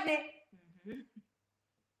pregnant.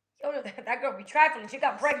 Yo, that girl be trifling. She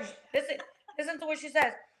got pregnant. Listen to what she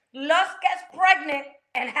says. Lust gets pregnant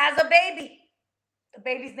and has a baby. The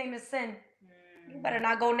baby's name is sin. You better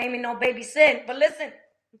not go naming no baby sin. But listen,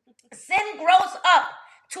 sin grows up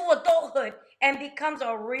to adulthood and becomes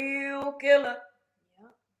a real killer.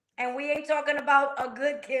 And we ain't talking about a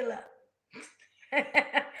good killer.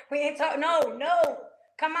 We ain't talking, no.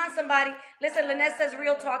 Come on, somebody. Listen, Lynette says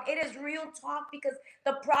real talk. It is real talk because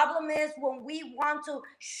the problem is when we want to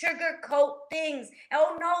sugarcoat things.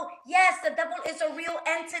 Oh, no. Yes, the devil is a real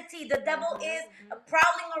entity. The devil is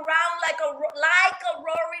prowling around like a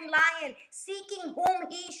roaring lion, seeking whom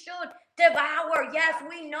he should devour. Yes,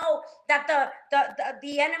 we know that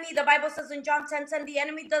the enemy, the Bible says in John 10:10, the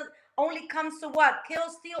enemy only comes to what? Kill,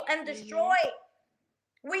 steal, and destroy.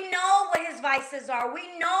 We know what his vices are.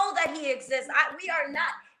 We know that he exists. We are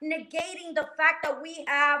not negating the fact that we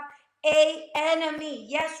have an enemy.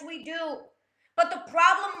 Yes, we do. But the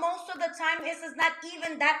problem most of the time is not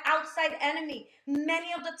even that outside enemy.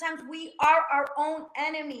 Many of the times we are our own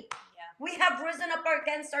enemy. Yeah. We have risen up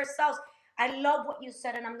against ourselves. I love what you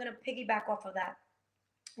said, and I'm going to piggyback off of that.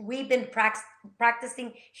 We've been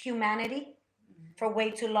practicing humanity for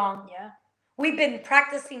way too long. Yeah. We've been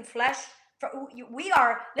practicing flesh. We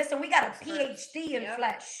got a PhD in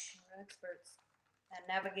flesh. We're experts at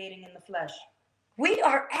navigating in the flesh. We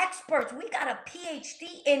are experts. We got a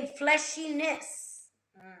PhD in fleshiness.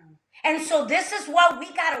 And so this is why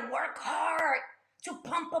we got to work hard to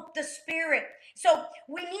pump up the spirit. So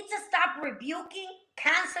we need to stop rebuking,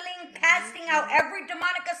 canceling, casting out every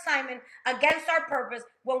demonic assignment against our purpose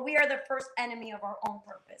when we are the first enemy of our own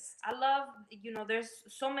purpose. I love, there's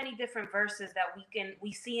so many different verses that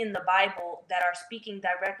we see in the Bible that are speaking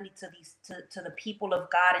directly to the people of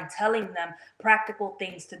God and telling them practical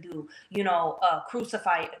things to do.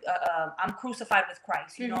 Crucify. I'm crucified with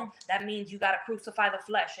Christ. That means you got to crucify the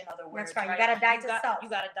flesh. In other words, that's right. You got to die to self. You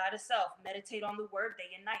got to die to self. Meditate on the word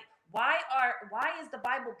day and night. Why is the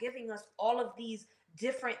Bible giving us all of these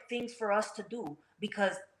different things for us to do?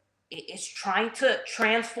 Because it's trying to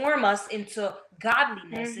transform us into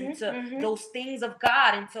godliness, into those things of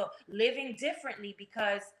God, into living differently,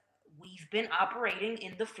 because we've been operating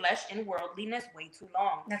in the flesh and worldliness way too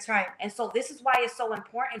long. That's right. And so this is why it's so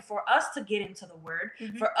important for us to get into the word,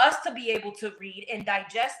 for us to be able to read and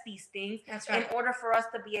digest these things. That's right. In order for us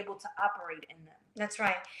to be able to operate in them. That's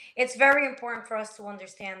right. It's very important for us to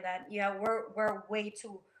understand that, we're way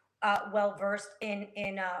too well versed in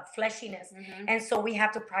fleshiness. And so we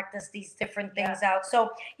have to practice these different things out. So,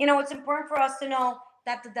 it's important for us to know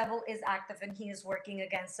that the devil is active and he is working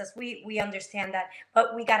against us. We understand that,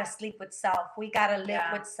 but we got to sleep with self. We got to live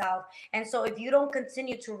with self. And so if you don't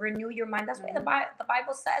continue to renew your mind, that's why the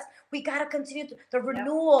Bible says we got to continue the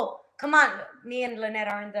renewal. Come on, me and Lynette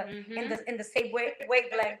are in the same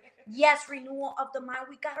wavelength. Yes, renewal of the mind.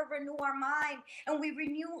 We got to renew our mind. And we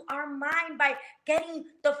renew our mind by getting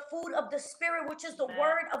the food of the Spirit, which is the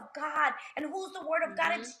Word of God. And who's the Word of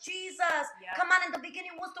God? It's Jesus. Yeah. Come on, in the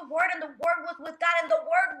beginning was the Word, and the Word was with God, and the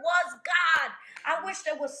Word was God. I wish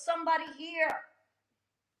there was somebody here.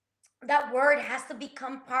 That word has to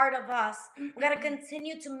become part of us. We got to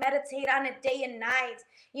continue to meditate on it day and night.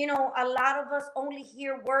 A lot of us only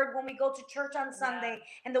hear word when we go to church on Sunday,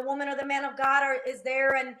 and the woman or the man of God is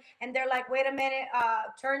there, and they're like, wait a minute,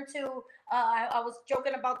 turn to, I was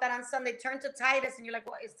joking about that on Sunday, turn to Titus, and you're like,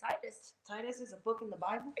 what is Titus? Titus is a book in the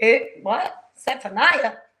Bible? What?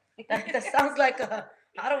 Zephaniah? That sounds like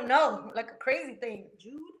I don't know, like a crazy thing.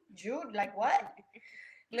 Jude, like what?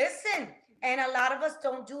 Listen. And a lot of us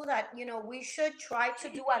don't do that. We should try to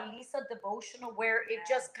do at least a devotional where it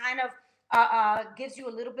just kind of gives you a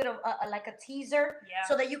little bit of like a teaser,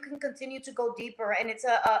 so that you can continue to go deeper. And it's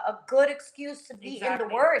a good excuse to be in the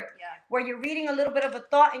Word, where you're reading a little bit of a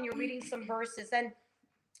thought and you're reading some verses. And,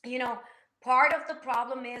 part of the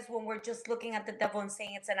problem is when we're just looking at the devil and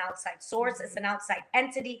saying it's an outside source, it's an outside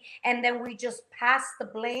entity, and then we just pass the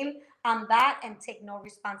blame on that and take no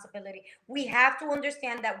responsibility. We have to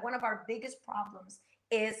understand that one of our biggest problems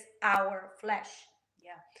is our flesh.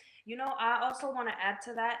 Yeah. I also want to add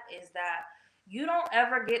to that is that you don't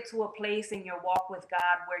ever get to a place in your walk with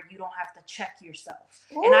God where you don't have to check yourself.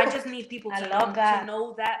 Ooh, and I just need people to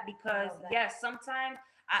know that, because yes, sometimes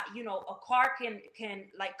a car can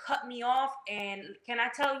like cut me off, and can I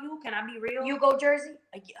be real? You go Jersey?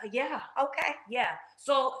 Yeah. Okay. Yeah.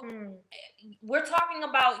 So we're talking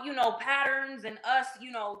about, patterns and us,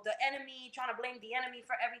 the enemy, trying to blame the enemy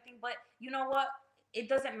for everything. But you know what? It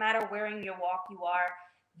doesn't matter where in your walk you are.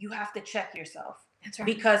 You have to check yourself. That's right.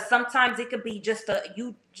 Because sometimes it could be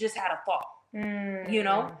you just had a thought,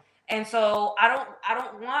 And so I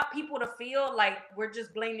don't want people to feel like we're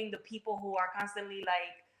just blaming the people who are constantly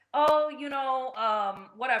like, oh,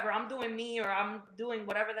 whatever, I'm doing me, or I'm doing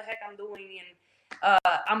whatever the heck I'm doing, and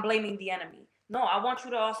I'm blaming the enemy. No, I want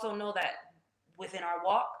you to also know that within our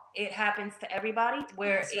walk, it happens to everybody.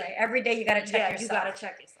 Where That's right. Every day you got to check yourself. You got to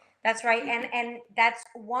check yourself. That's right. And that's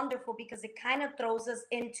wonderful because it kind of throws us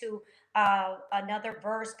into another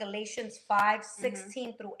verse, Galatians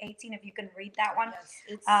 5:16 through 18. If you can read that one.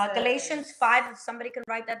 Yes, Galatians 5, if somebody can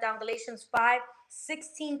write that down. Galatians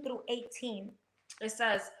 5:16 through 18. It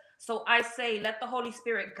says, so I say, let the Holy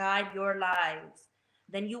Spirit guide your lives.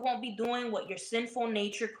 Then you won't be doing what your sinful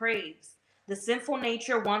nature craves. The sinful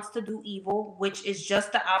nature wants to do evil, which is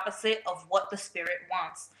just the opposite of what the Spirit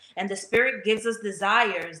wants. And the Spirit gives us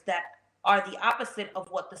desires that are the opposite of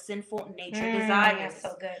what the sinful nature desires. That's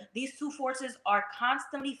so good. These two forces are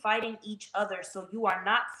constantly fighting each other, so you are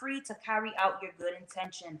not free to carry out your good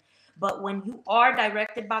intention. But when you are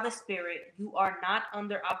directed by the Spirit, you are not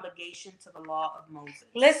under obligation to the law of Moses.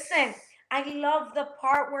 Listen, I love the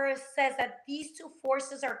part where it says that these two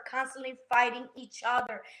forces are constantly fighting each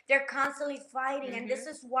other. They're constantly fighting. And this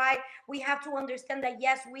is why we have to understand that,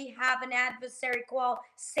 yes, we have an adversary called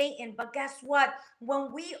Satan. But guess what?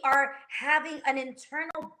 When we are having an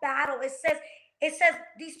internal battle, it says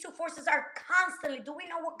these two forces are constantly. Do we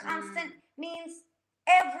know what constant means?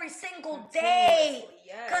 Every single day,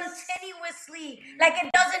 continuously, like it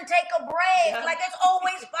doesn't take a break, like it's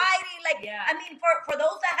always fighting. Like, I mean, for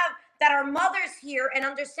those that are mothers here and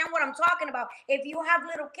understand what I'm talking about, if you have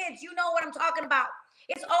little kids, you know what I'm talking about.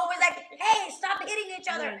 It's always like, hey, stop hitting each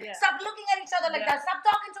other, stop looking at each other like that, stop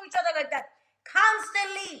talking to each other like that,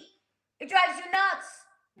 constantly. It drives you nuts.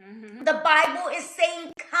 The Bible is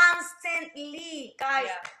saying constantly, guys.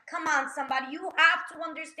 Come on, somebody. You have to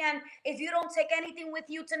understand, if you don't take anything with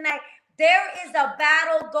you tonight, there is a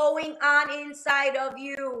battle going on inside of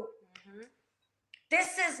you.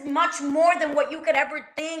 This is much more than what you could ever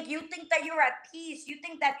think. You think that you're at peace. You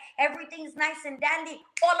think that everything's nice and dandy.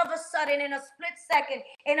 All of a sudden, in a split second,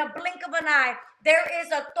 in a blink of an eye, there is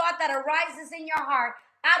a thought that arises in your heart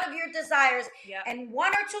out of your desires. And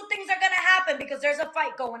one or two things are going to happen because there's a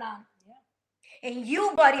fight going on. And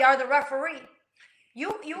you, buddy, are the referee.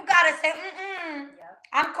 You got to say,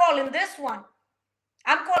 I'm calling this one.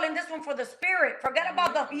 I'm calling this one for the Spirit. Forget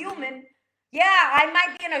about the human. Yeah, I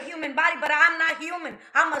might be in a human body, but I'm not human.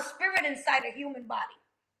 I'm a spirit inside a human body.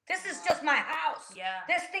 This is just my house.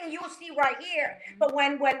 This thing you see right here. But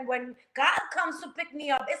when God comes to pick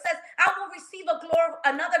me up, it says, I will receive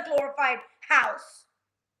another glorified house.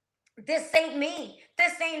 This ain't me.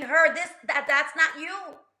 This ain't her. That's not you.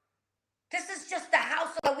 This is just the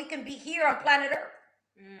house so that we can be here on planet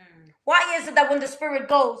Earth. Why is it that when the Spirit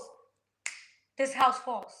goes, this house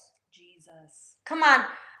falls? Jesus. Come on.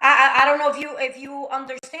 I don't know if you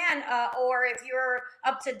understand or if you're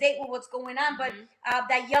up to date with what's going on, but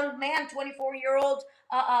that young man, 24-year-old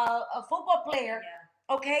a football player,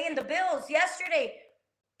 okay, in the Bills yesterday,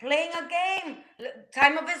 playing a game,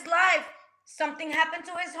 time of his life, something happened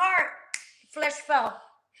to his heart. Flesh fell.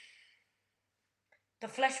 The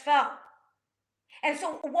flesh fell. And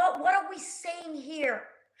so what are we saying here?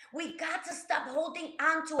 We got to stop holding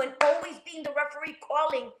on to and always being the referee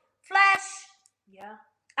calling flesh.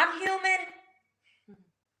 I'm human,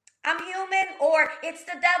 or it's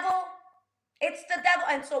the devil. It's the devil.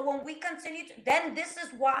 And so when we continue to, then this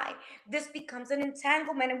is why this becomes an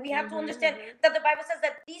entanglement. And we have to understand that the Bible says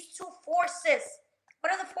that these two forces,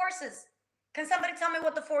 what are the forces? Can somebody tell me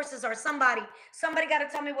what the forces are? Somebody got to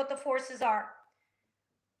tell me what the forces are.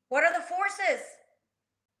 What are the forces?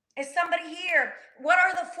 Is somebody here? What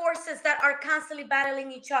are the forces that are constantly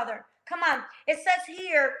battling each other? Come on. It says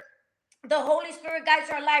here, the Holy Spirit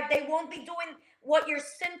guides our life. They won't be doing what your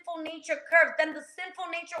sinful nature curves. Then the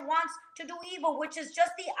sinful nature wants to do evil, which is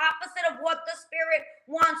just the opposite of what the Spirit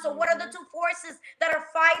wants. So what are the two forces that are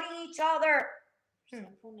fighting each other?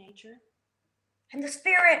 Sinful nature and the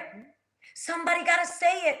Spirit. Somebody got to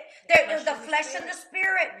say it. There's the flesh and the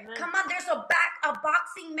Spirit. Come on, there's a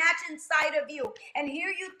boxing match inside of you. And here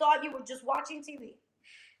you thought you were just watching TV.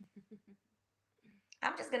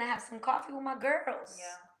 I'm just going to have some coffee with my girls.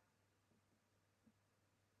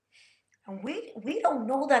 And we don't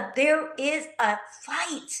know that there is a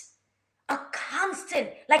fight, a constant,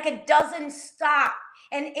 like it doesn't stop.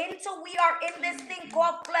 And until we are in this thing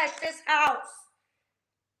called flesh, this house,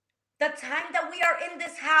 the time that we are in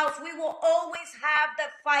this house, we will always have the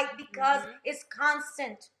fight because it's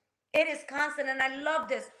constant. It is constant. And I love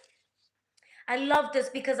this. I love this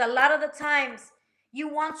because a lot of the times you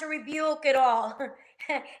want to rebuke it all.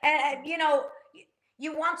 and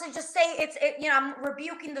you want to just say I'm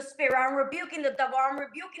rebuking the Spirit, I'm rebuking the devil, I'm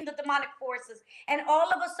rebuking the demonic forces. And all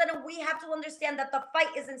of a sudden we have to understand that the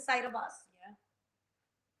fight is inside of us.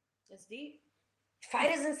 It's deep.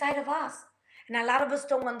 Fight is inside of us. And a lot of us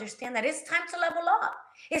don't understand that. It's time to level up.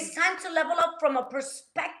 It's time to level up from a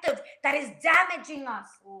perspective that is damaging us.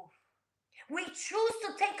 Oof. We choose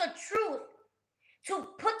to take a truth to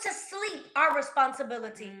put to sleep our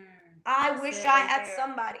responsibility. I That's wish it I right had there.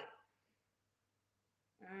 somebody.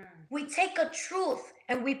 We take a truth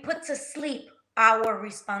and we put to sleep our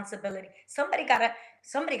responsibility. Somebody gotta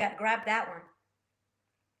grab that one.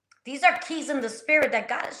 These are keys in the spirit that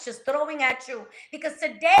God is just throwing at you. Because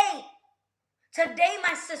today,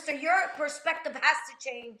 my sister, your perspective has to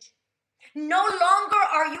change. No longer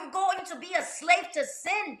are you going to be a slave to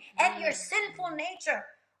sin and your sinful nature.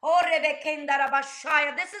 Oh,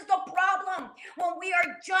 this is the problem when we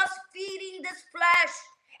are just feeding this flesh.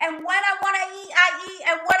 And when I want to eat, I eat.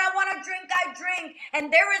 And when I want to drink, I drink.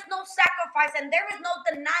 And there is no sacrifice. And there is no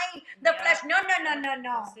denying the flesh. No.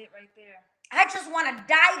 That's it right there. I just want to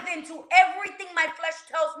dive into everything my flesh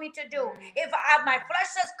tells me to do. If my flesh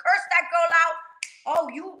says curse that girl out, oh,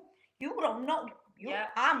 you don't know.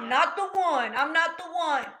 I'm not the one. I'm not the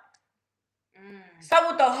one. Start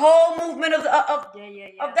with the whole movement of the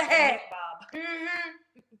head. Neck bob.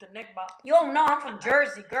 The neck bob. You don't know I'm from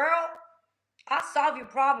Jersey, girl. I'll solve your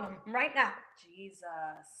problem right now.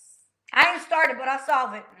 Jesus. I ain't started, but I'll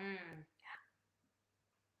solve it.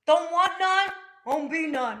 Don't want none, won't be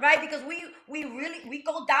none, right? Because we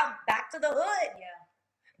go down back to the hood. Yeah.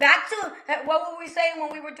 Back to what were we saying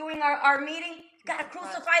when we were doing our meeting? You gotta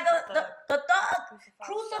crucify the thug.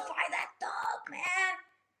 Crucify that thug, man.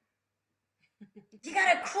 You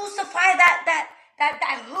gotta crucify that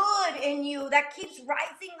hood in you that keeps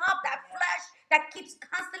rising up, that flesh that keeps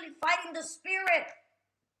constantly fighting the spirit.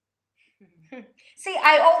 See,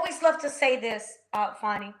 I always love to say this,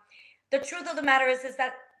 Fanny. The truth of the matter is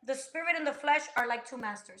that the spirit and the flesh are like two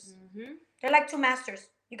masters. They're like two masters.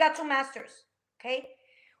 You got two masters, okay?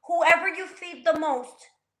 Whoever you feed the most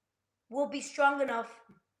will be strong enough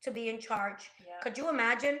to be in charge. Yeah. Could you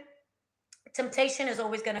imagine? Temptation is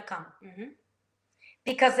always going to come.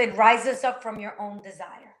 Because it rises up from your own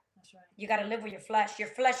desire. That's right. You got to live with your flesh. Your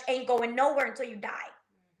flesh ain't going nowhere until you die.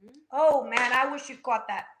 Oh, man, I wish you caught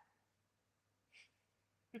that.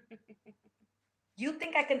 You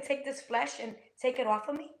think I can take this flesh and take it off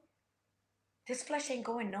of me? This flesh ain't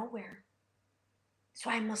going nowhere. So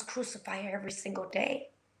I must crucify it every single day.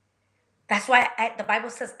 That's why the Bible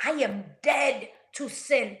says, I am dead to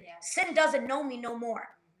sin. Yeah. Sin doesn't know me no more.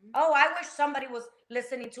 Oh, I wish somebody was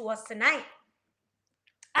listening to us tonight.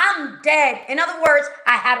 I'm dead. In other words,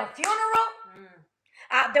 I had a funeral.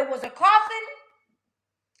 There was a coffin.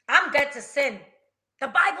 I'm dead to sin. The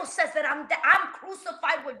Bible says that I'm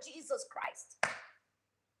crucified with Jesus Christ.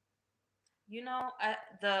 You know,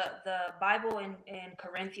 the Bible in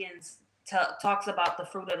Corinthians talks about the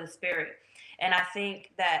fruit of the Spirit. And I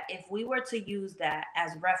think that if we were to use that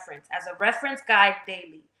as a reference guide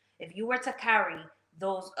daily, if you were to carry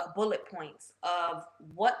those bullet points of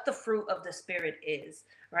what the fruit of the Spirit is,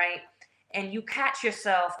 right? And you catch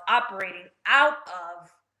yourself operating out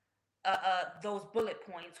of those bullet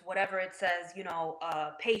points, whatever it says,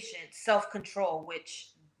 patience, self-control,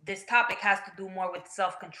 which this topic has to do more with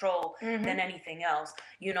self-control than anything else.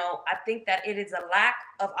 I think that it is a lack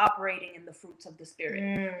of operating in the fruits of the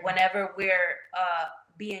Spirit whenever we're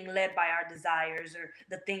being led by our desires or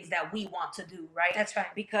the things that we want to do, right? That's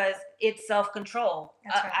right. Because it's self-control.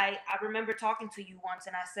 That's right. I remember talking to you once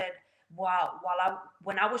and I said, wow,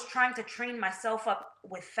 when I was trying to train myself up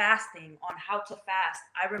with fasting on how to fast,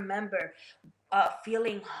 I remember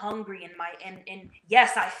feeling hungry and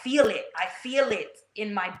yes, I feel it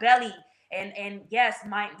in my belly. And yes,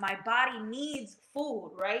 my body needs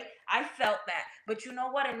food, right? I felt that. But you know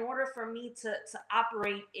what? In order for me to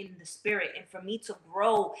operate in the Spirit and for me to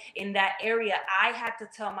grow in that area, I had to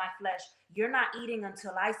tell my flesh, you're not eating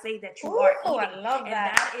until I say that you are eating. I love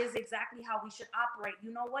that. And that is exactly how we should operate.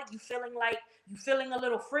 You know what? You feeling a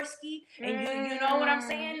little frisky, and you know what I'm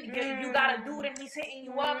saying? You got a dude and he's hitting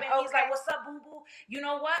you up and he's like, what's up, boo-boo? You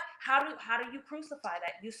know what? How do you crucify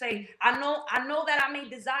that? You say, I know that I may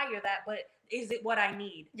desire that, but is it what I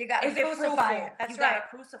need? You got to crucify it. That's you right.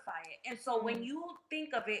 got to crucify it. And so when you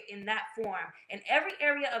think of it in that form, in every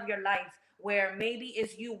area of your life where maybe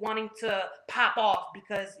it's you wanting to pop off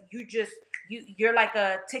because you're like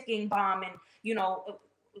a ticking bomb and,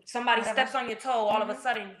 somebody steps on your toe, all of a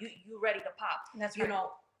sudden you ready to pop. That's right.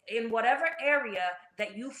 In whatever area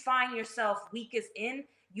that you find yourself weakest in,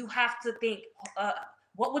 you have to think,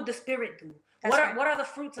 what would the Spirit do? What are the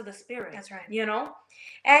fruits of the Spirit? That's right.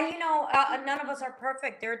 And none of us are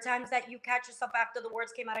perfect. There are times that you catch yourself after the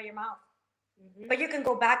words came out of your mouth. But you can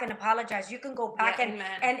go back and apologize. You can go back and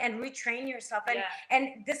retrain yourself. And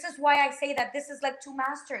this is why I say that this is like two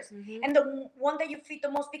masters. And the one that you feed the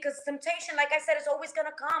most, because temptation, like I said, is always going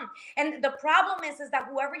to come. And the problem is that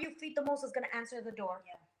whoever you feed the most is going to answer the door.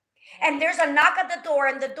 And there's a knock at the door,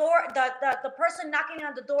 and the person knocking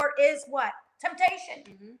on the door is what?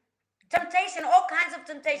 Temptation. Temptation, all kinds of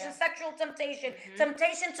temptation, sexual temptation,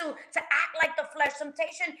 temptation to act like the flesh,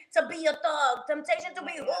 temptation to be a thug, temptation to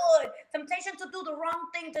be hood, temptation to do the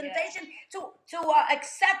wrong thing, temptation to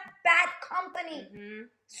accept bad company,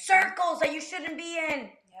 circles that you shouldn't be in,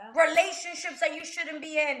 relationships that you shouldn't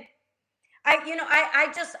be in. I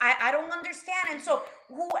don't understand. And so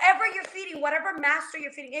whoever you're feeding, whatever master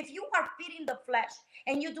you're feeding, if you are feeding the flesh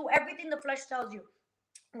and you do everything the flesh tells you,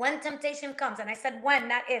 when temptation comes, and I said when,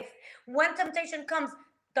 not if, when temptation comes,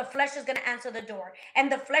 the flesh is going to answer the door. And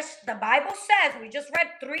the flesh, the Bible says, we just read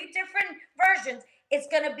 3 different versions,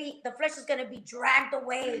 the flesh is going to be dragged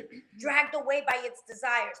away by its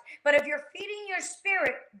desires. But if you're feeding your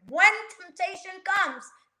spirit, when temptation comes,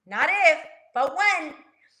 not if, but when,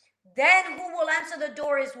 then who will answer the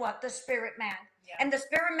door is what? The spirit man. And the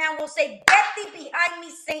spirit man will say, get thee behind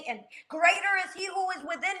me, Satan. Greater is he who is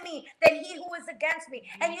within me than he who is against me.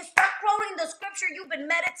 And you start quoting the scripture you've been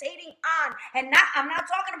meditating on. And I'm not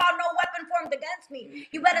talking about no weapon formed against me.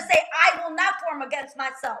 You better say, I will not form against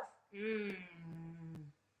myself.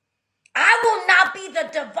 I will not be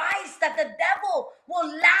the device that the devil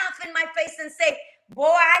will laugh in my face and say,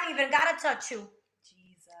 boy, I ain't even got to touch you.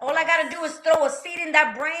 All I got to do is throw a seed in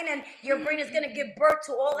that brain, and your brain is going to give birth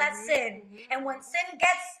to all that sin. And when sin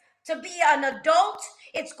gets to be an adult,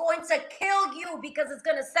 it's going to kill you because it's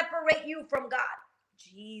going to separate you from God.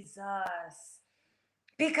 Jesus.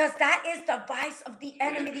 Because that is the vice of the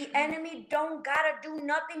enemy. The enemy don't got to do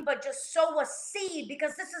nothing but just sow a seed,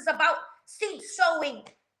 because this is about seed sowing.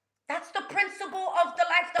 That's the principle of the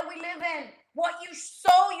life that we live in. What you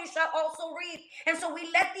sow, you shall also reap. And so we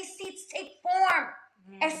let these seeds take form.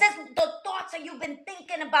 And says the thoughts that you've been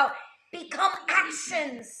thinking about become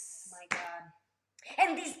actions. My God.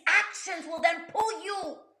 And these actions will then pull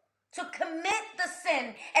you to commit the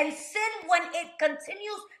sin. And sin, when it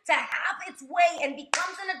continues to have its way and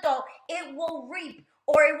becomes an adult, it will reap,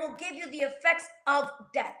 or it will give you the effects of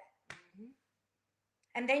death.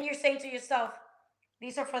 And then you're saying to yourself,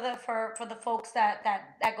 these are for the folks that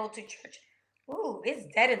go to church. Ooh,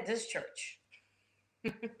 it's dead in this church.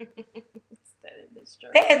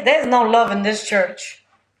 There's no love in this church.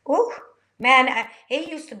 Ooh, man, it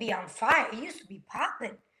used to be on fire. It used to be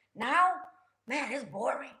popping. Now, man, it's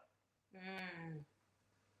boring.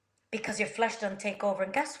 Because your flesh doesn't take over.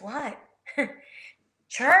 And guess what?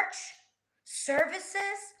 Church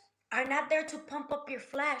services are not there to pump up your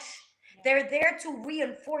flesh. They're there to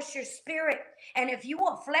reinforce your spirit. And if you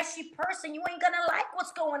a fleshy person, you ain't gonna like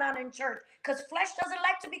what's going on in church, because flesh doesn't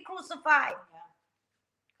like to be crucified.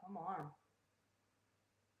 Come on.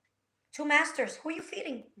 Two masters. Who are you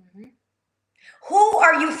feeding? Who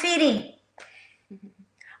are you feeding?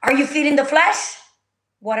 Are you feeding the flesh,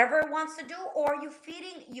 whatever it wants to do, or are you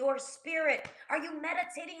feeding your spirit? Are you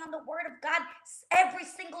meditating on the word of God every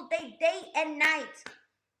single day and night?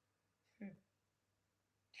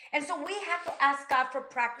 And so we have to ask God for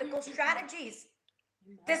practical strategies.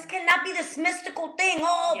 This cannot be this mystical thing.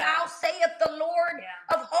 Oh, thou saith the Lord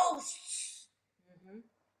of hosts.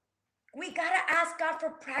 We got to ask God for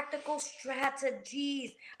practical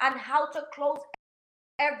strategies on how to close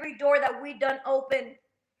every door that we done open.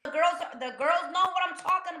 The girls know what I'm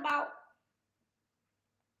talking about.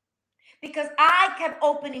 Because I kept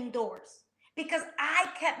opening doors. Because I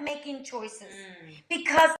kept making choices.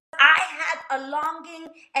 Because I had a longing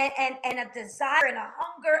and a desire and a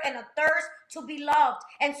hunger and a thirst to be loved.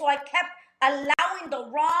 And so I kept allowing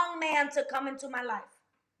the wrong man to come into my life.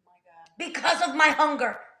 My God. Because of my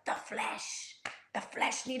hunger. The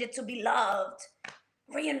flesh needed to be loved,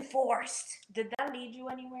 reinforced. Did that lead you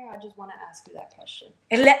anywhere? I just want to ask you that question.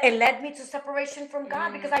 It led me to separation from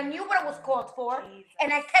God, because I knew what I was called for. Jesus.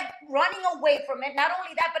 And I kept running away from it. Not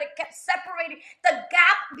only that, but it kept separating. The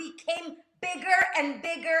gap became bigger and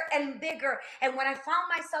bigger and bigger. And when I found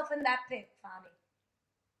myself in that pit, Fani,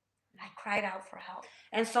 I cried out for help.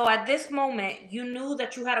 And so at this moment, you knew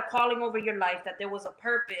that you had a calling over your life, that there was a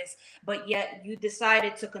purpose, but yet you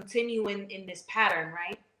decided to continue in this pattern,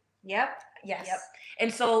 right? Yes.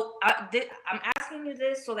 And so I'm asking you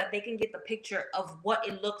this so that they can get the picture of what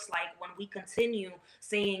it looks like when we continue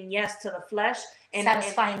saying yes to the flesh and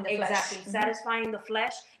satisfying the flesh. Exactly. Satisfying the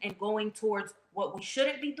flesh and going towards what we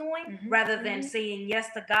shouldn't be doing, Mm-hmm. rather than Mm-hmm. saying yes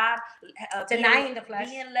to God, Denying the flesh,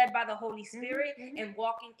 being led by the Holy Spirit, Mm-hmm. and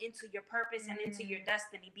walking into your purpose and into your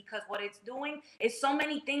destiny. Because what it's doing is so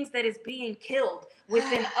many things that is being killed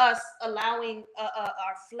within us, allowing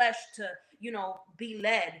our flesh to, be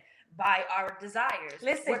led by our desires.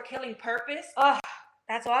 Listen. We're killing purpose. Oh,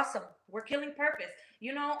 that's awesome. We're killing purpose.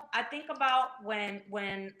 I think about when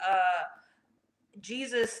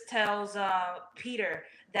Jesus tells Peter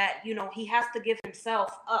that he has to give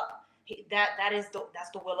himself up. That's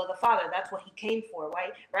the will of the Father. That's what he came for,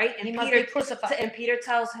 right? And he Peter must be crucified. And Peter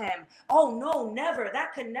tells him, "Oh no, never.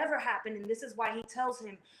 That could never happen." And this is why he tells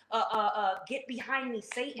him, "Get behind me,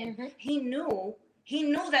 Satan." Mm-hmm. He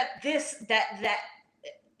knew that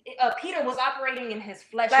Peter was operating in his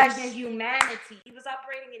flesh, in humanity. He was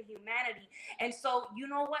operating in humanity. And so, you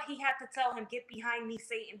know what? He had to tell him, "Get behind me,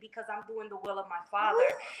 Satan, because I'm doing the will of my Father."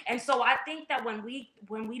 And so I think that when we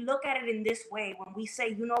look at it in this way, when we say,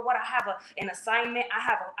 "You know what? I have an assignment.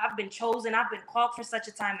 I've been chosen. I've been called for such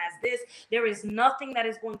a time as this. There is nothing that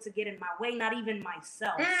is going to get in my way, not even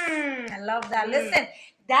myself." I love that. Listen,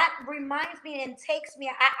 that reminds me and takes me,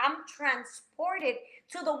 I'm transported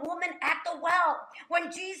to the woman at the well.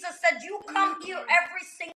 When Jesus said, "You come here every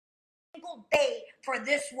single day for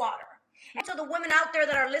this water." And to the women out there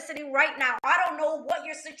that are listening right now, I don't know what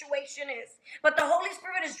your situation is, but the Holy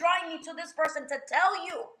Spirit is drawing me to this person to tell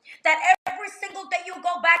you that every single day you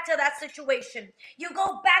go back to that situation. You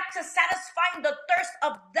go back to satisfying the thirst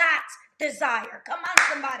of that desire. Come on,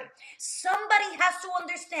 somebody. Somebody has to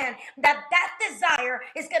understand that desire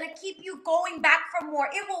is going to keep you going back for more.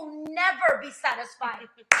 It will never be satisfied.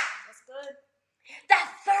 That's good.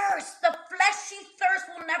 That thirst, the fleshy thirst,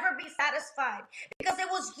 will never be satisfied, because it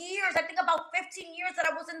was years, I think about 15 years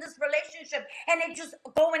that I was in this relationship, and it just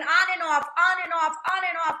going on and off,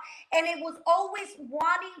 and it was always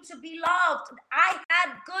wanting to be loved. I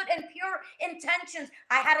had good and pure intentions.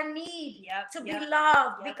 I had a need to be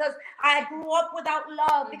loved because I grew up without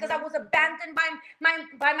love, because I was abandoned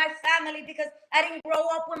by my family, because I didn't grow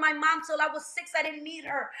up with my mom till I was 6. I didn't meet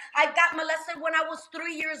her. I got molested when I was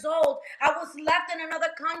 3 years old. I was left in another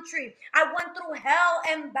country. I went through hell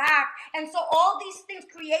and back. And so all these things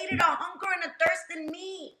created a hunger and a thirst in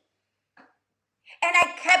me. And I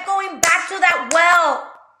kept going back to that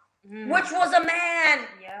well, which was a man.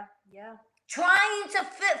 Yeah. Trying to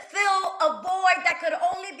fill a void that could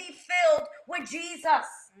only be filled with Jesus.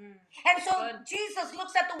 And so Jesus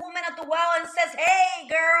looks at the woman at the well and says, "Hey,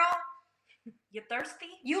 girl. You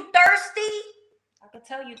thirsty? You thirsty? I could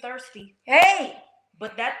tell you thirsty. Hey."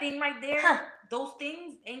 But that thing right there, those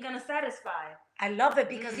things ain't going to satisfy. I love it,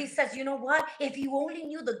 because he says, "You know what? If you only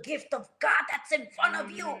knew the gift of God that's in front of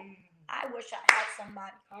you." I wish I had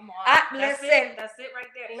somebody. Come on. That's it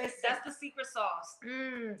right there. Listen. That's the secret sauce.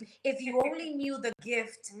 If you only knew the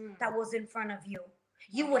gift that was in front of you,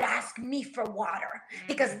 you would ask me for water,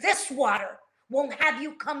 because this water won't have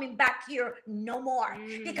you coming back here no more,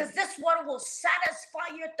 because this water will satisfy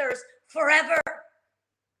your thirst forever.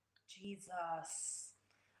 Jesus.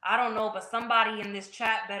 I don't know, but somebody in this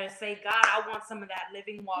chat better say, "God, I want some of that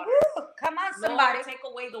living water." Woo, come on, somebody. Lord, take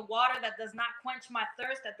away the water that does not quench my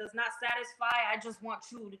thirst, that does not satisfy. I just want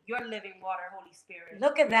your living water, Holy Spirit.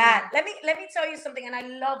 Look at that. Let me tell you something, and I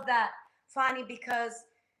love that, Fanny, because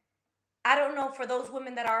I don't know, for those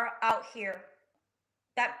women that are out here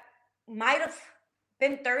that might have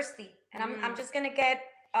been thirsty, and I'm just gonna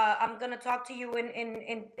get I'm gonna talk to you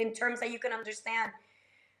in terms that you can understand.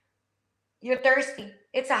 You're thirsty.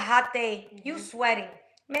 It's a hot day. You sweating.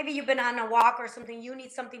 Maybe you've been on a walk or something. You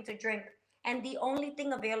need something to drink. And the only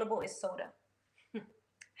thing available is soda.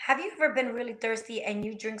 Have you ever been really thirsty and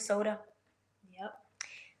you drink soda? Yep.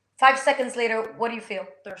 5 seconds later, what do you feel?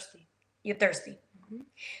 Thirsty. You're thirsty.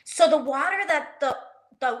 So the water that the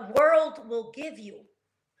world will give you,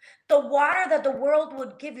 that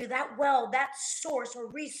well, that source or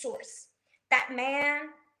resource, that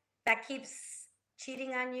man that keeps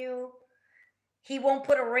cheating on you, he won't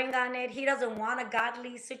put a ring on it. He doesn't want a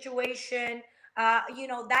godly situation.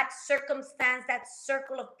 That circumstance, that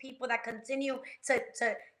circle of people that continue to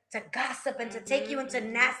gossip and to take you into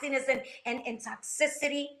nastiness and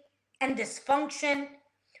toxicity and dysfunction.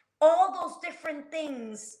 All those different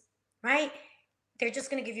things, right? They're just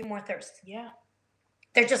going to give you more thirst. Yeah.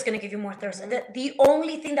 They're just going to give you more thirst. The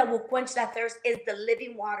only thing that will quench that thirst is the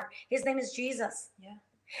living water. His name is Jesus. Yeah.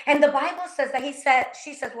 And the Bible says that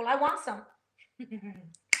she says, "Well, I want some." I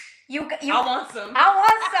want some. I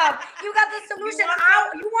want some. You got the solution.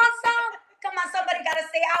 You want some? Come on, somebody got to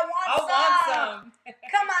say, "I want some.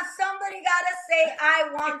 Come on, somebody got to say, "I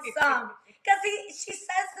want some." Because she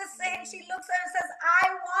says the same. She looks at her and says,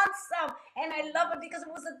 "I want some." And I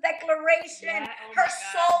situation. Yeah, oh Her my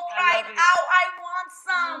God, soul I cried love it. out, I want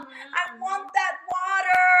some. I Mhm, want that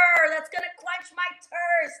water that's going to quench my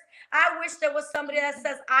thirst. I wish there was somebody that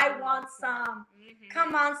says, I want some. mhm.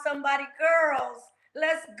 Come on, somebody. Girls,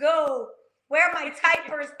 let's go. Where are my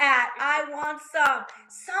typers at? I want some.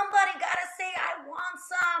 Somebody gotta say, I want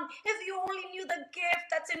some. If you only knew the gift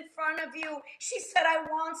that's in front of you. She said, I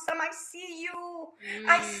want some. I see you.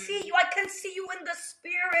 I see you. I can see you in the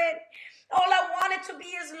spirit. All I wanted to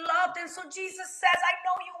be is loved. And so Jesus says, I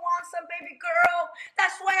know you want some, baby girl.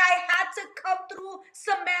 That's why I had to come through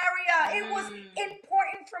Samaria. It was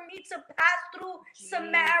important for me to pass through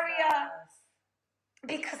Samaria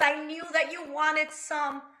because I knew that you wanted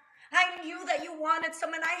some. I knew that you wanted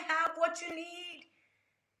some, and I have what you need.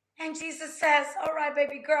 And Jesus says, all right,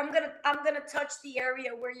 baby girl, I'm gonna touch the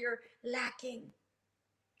area where you're lacking.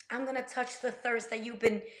 I'm gonna touch the thirst that you've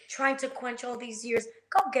been trying to quench all these years.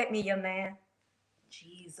 Go get me your man.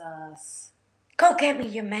 Jesus. Go get me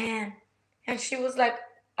your man. And she was like,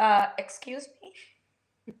 excuse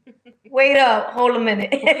me? Wait up, hold a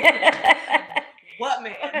minute. What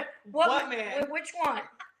man? What man? Which one?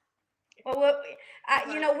 Well,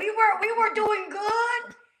 we were doing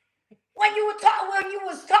good when you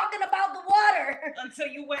was talking about the water. Until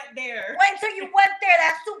you went there. Wait until you went there.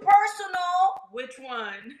 That's too personal. Which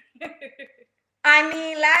one? I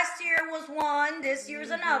mean, last year was one. This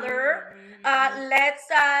year's another. Let's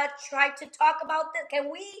try to talk about this.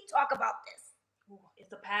 Can we talk about this? Ooh,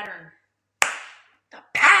 it's a pattern. The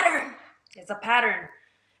pattern. It's a pattern,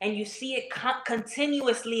 and you see it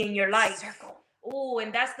continuously in your life. Circle. Oh,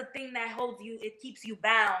 and that's the thing that holds you, it keeps you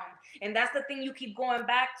bound. And that's the thing you keep going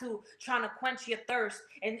back to, trying to quench your thirst.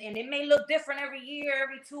 And it may look different every year,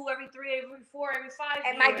 every 2, every 3, every 4, every 5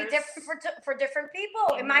 years. It might be different for different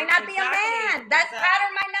people. It might not be a man. That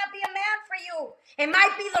pattern might not be a man for you. It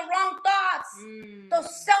might be the wrong thoughts.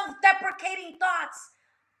 Those self-deprecating thoughts.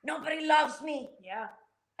 Nobody loves me. Yeah.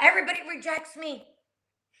 Everybody rejects me.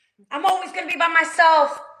 I'm always going to be by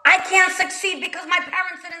myself. I can't succeed because my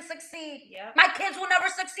parents didn't succeed. Yep. My kids will never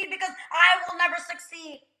succeed because I will never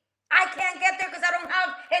succeed. I can't get there because I don't have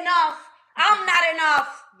enough. I'm not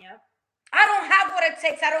enough. Yep. I don't have what it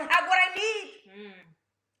takes. I don't have what I need.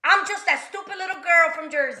 I'm just that stupid little girl from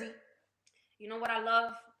Jersey. You know what I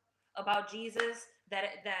love about Jesus?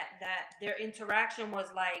 That their interaction was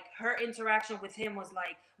like, her interaction with him was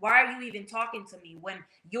like, why are you even talking to me when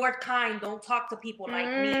your kind don't talk to people like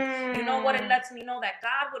me? You know what? It lets me know that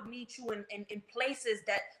God would meet you in places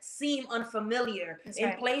that seem unfamiliar. That's in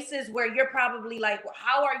right. places where you're probably like, well,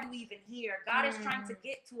 how are you even here? God is trying to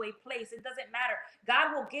get to a place. It doesn't matter.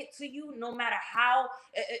 God will get to you no matter how,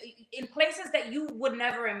 in places that you would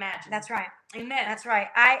never imagine. That's right. Amen. That's right.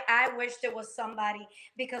 I wish there was somebody,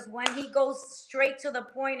 because when he goes straight to the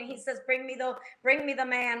point and he says, bring me the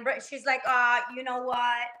man. She's like, you know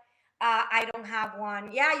what? I don't have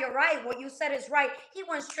one. Yeah, you're right. What you said is right. He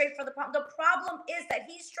went straight for the problem. The problem is that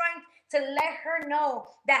he's trying to let her know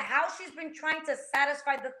that how she's been trying to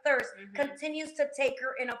satisfy the thirst continues to take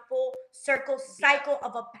her in a full circle cycle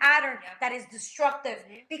of a pattern that is destructive.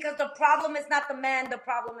 Because the problem is not the man, the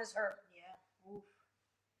problem is her.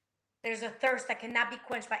 There's a thirst that cannot be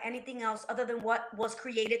quenched by anything else other than what was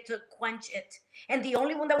created to quench it. And the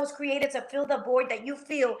only one that was created to fill the void that you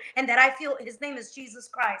feel and that I feel, his name is Jesus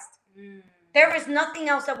Christ. There is nothing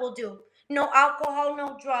else that will do. No alcohol,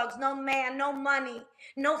 no drugs, no man, no money,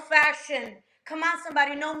 no fashion. Come on,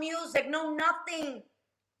 somebody, no music, no nothing.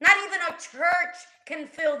 Not even a church can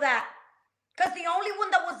fill that. Because the only one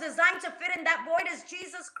that was designed to fit in that void is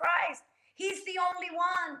Jesus Christ. He's the only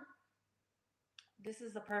one. This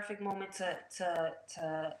is the perfect moment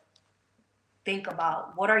to think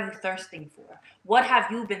about, what are you thirsting for? What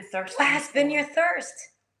have you been thirsting for? What has been your thirst?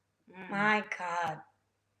 My God.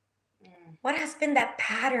 What has been that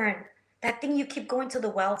pattern? That thing you keep going to the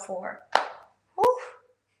well for?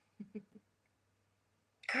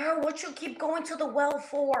 Girl, what you keep going to the well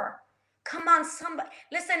for? Come on, somebody.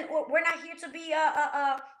 Listen, we're not here to be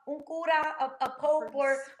un cura, a pope,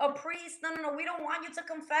 or a priest. No. We don't want you to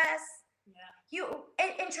confess. You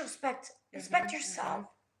introspect yourself.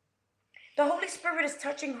 The Holy Spirit is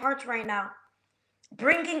touching hearts right now,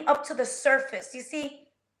 bringing up to the surface. You see,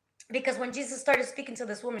 because when Jesus started speaking to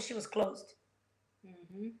this woman, she was closed.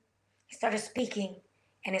 He started speaking,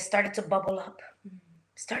 and it started to bubble up.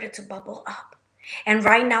 And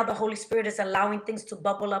right now, the Holy Spirit is allowing things to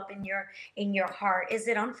bubble up in your heart. Is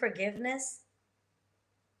it unforgiveness?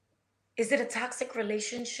 Is it a toxic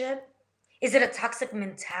relationship? Is it a toxic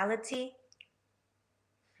mentality?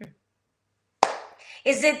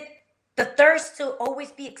 Is it the thirst to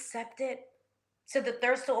always be accepted? So the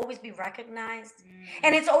thirst to always be recognized.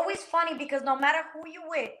 And it's always funny because no matter who you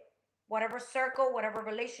with, whatever circle, whatever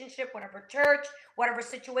relationship, whatever church, whatever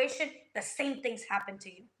situation, the same things happen to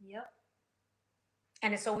you. Yep.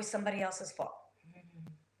 And it's always somebody else's fault.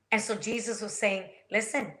 And so Jesus was saying,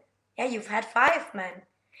 listen, yeah, you've had 5 men.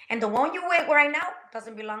 And the one you with right now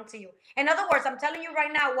doesn't belong to you. In other words, I'm telling you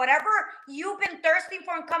right now, whatever you've been thirsting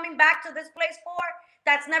for and coming back to this place for,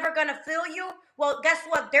 that's never going to fill you. Well, guess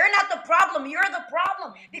what? They're not the problem. You're the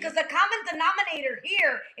problem. Because the common denominator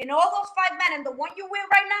here in all those 5 men and the one you with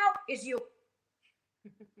right now is you.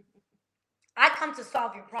 I come to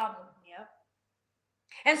solve your problem. Yep.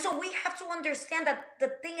 And so we have to understand that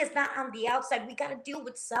the thing is not on the outside. We got to deal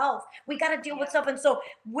with self. We got to deal with self. And so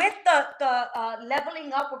with the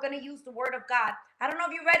leveling up, we're going to use the word of God. I don't know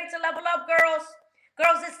if you're ready to level up, girls.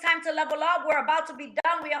 Girls, it's time to level up. We're about to be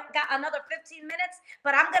done. We got another 15 minutes.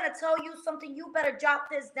 But I'm going to tell you something. You better jot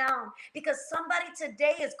this down. Because somebody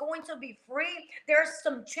today is going to be free. There's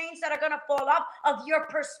some chains that are going to fall off of your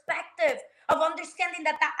perspective. Of understanding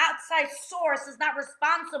that the outside source is not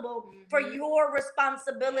responsible for your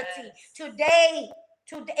responsibility. Yes. Today,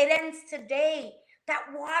 it ends today. That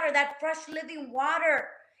water, that fresh living water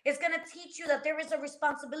is going to teach you that there is a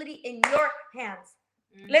responsibility in your hands.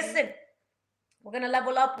 Listen, we're going to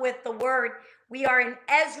level up with the word. We are in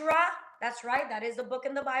Ezra. That's right. That is a book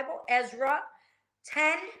in the Bible. Ezra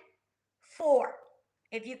 10:4.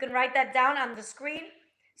 If you can write that down on the screen,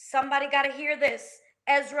 somebody got to hear this.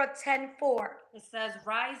 Ezra 10:4. It says,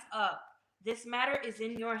 rise up. This matter is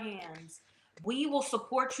in your hands. We will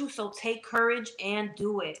support you, so take courage and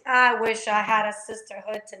do it. I wish I had a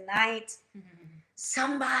sisterhood tonight.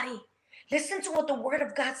 Somebody, listen to what the word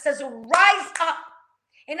of God says. Rise up.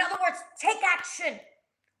 In other words, take action.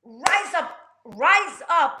 Rise up. Rise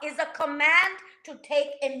up is a command to take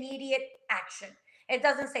immediate action. It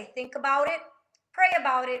doesn't say think about it, pray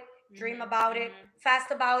about it, dream about it,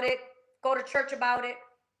 fast about it, go to church about it.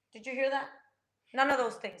 Did you hear that? None of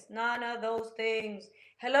those things. None of those things.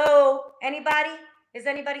 Hello? Anybody? Is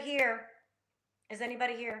anybody here? Is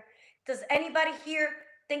anybody here? Does anybody here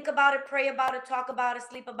think about it, pray about it, talk about it,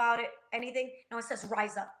 sleep about it, anything? No, it says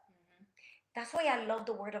rise up. That's why I love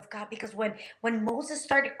the word of God, because when Moses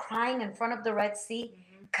started crying in front of the Red Sea,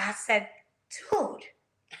 God said, dude,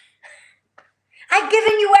 I've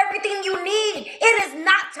given you everything you need. It is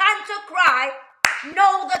not time to cry.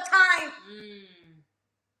 Know the time.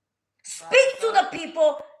 Speak to the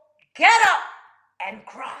people. Get up and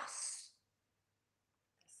cross.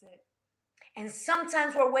 That's it. And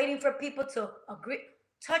sometimes we're waiting for people to agree.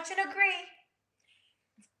 Touch and agree.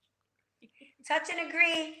 Touch and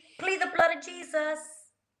agree. Plead the blood of Jesus.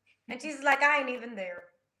 And Jesus is like, I ain't even there.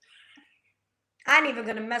 I ain't even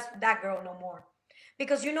going to mess with that girl no more.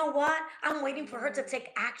 Because you know what? I'm waiting for her to take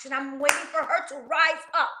action. I'm waiting for her to rise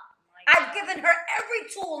up. I've given her every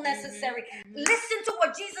tool necessary. Listen to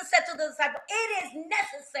what Jesus said to the disciple. It is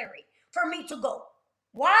necessary for me to go.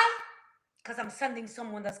 Why? Because I'm sending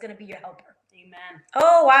someone that's going to be your helper. Amen.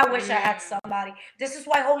 Oh, I wish I had somebody. This is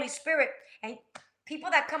why Holy Spirit, and people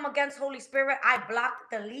that come against Holy Spirit, I block,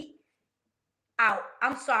 delete, out.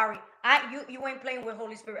 I'm sorry. You ain't playing with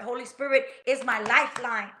Holy Spirit. Holy Spirit is my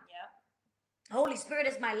lifeline. Yeah. Holy Spirit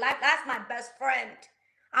is my life. That's my best friend.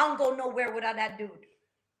 I don't go nowhere without that dude.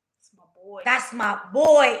 Boy. That's my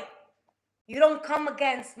boy. You don't come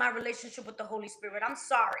against my relationship with the Holy Spirit. I'm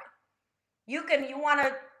sorry. You want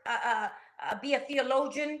to be a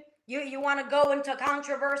theologian. You want to go into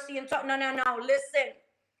controversy and talk. No. Listen,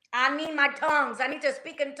 I need my tongues. I need to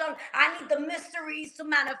speak in tongues. I need the mysteries to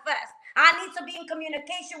manifest. I need to be in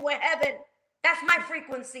communication with heaven. That's my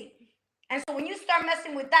frequency. And so when you start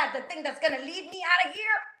messing with that, the thing that's going to lead me out of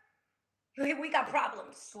here, we got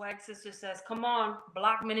problems. Swag Sister says, come on,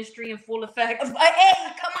 block ministry in full effect. Hey,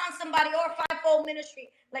 come on, somebody, or fivefold ministry,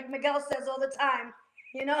 like Miguel says all the time,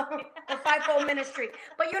 you know, the fivefold ministry.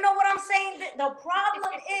 But you know what I'm saying? The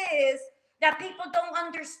problem is that people don't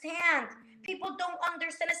understand. People don't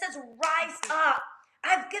understand. It says, rise up.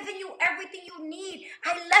 I've given you everything you need.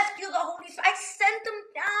 I left you the Holy Spirit. I sent them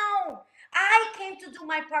down. I came to do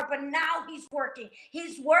my part, but now he's working.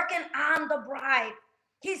 He's working on the bride.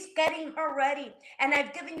 He's getting her ready. And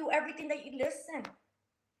I've given you everything that you listen.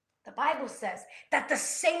 The Bible says that the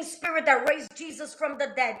same spirit that raised Jesus from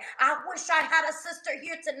the dead. I wish I had a sister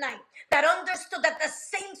here tonight that understood that the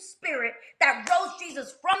same spirit that rose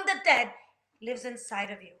Jesus from the dead lives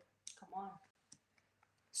inside of you. Come on.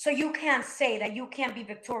 So you can't say that you can't be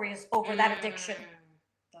victorious over that addiction.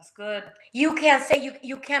 That's good. You can't say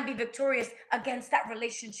you can't be victorious against that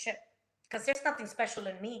relationship, because there's nothing special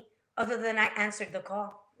in me other than I answered the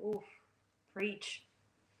call. Ooh, preach.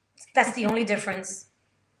 That's the only difference.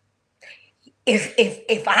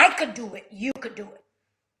 If I could do it, you could do it.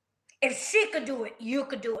 If she could do it, you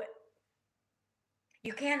could do it.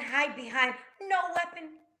 You can't hide behind no weapon.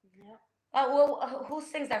 Yep. Who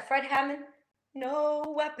sings that? Fred Hammond?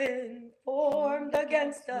 No weapon formed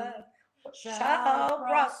against us shall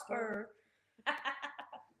prosper.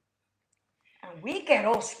 And we get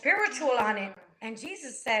all spiritual on it. And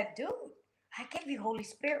Jesus said, dude, I gave you Holy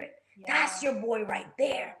Spirit. Yeah. That's your boy right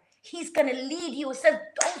there. He's going to lead you. It says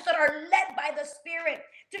those that are led by the Spirit.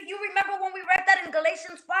 Do you remember when we read that in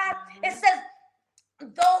Galatians 5? Mm-hmm. It says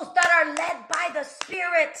those that are led by the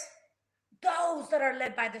Spirit. Those that are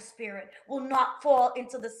led by the Spirit will not fall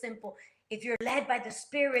into the simple. If you're led by the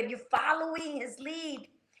Spirit, you're following His lead.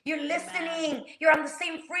 You're listening. Amen. You're on the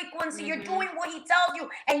same frequency. Mm-hmm. You're doing what He tells you,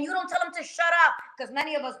 and you don't tell Him to shut up, because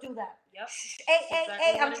many of us do that. Yep.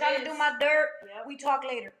 Hey, I'm trying to do my dirt. Yep. We talk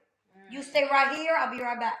later. Mm-hmm. You stay right here. I'll be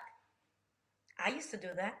right back. I used to do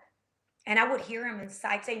that, and I would hear Him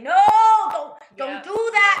inside say, "No, don't do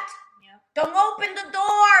that. Yep. Don't open the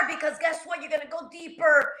door, because guess what? You're gonna go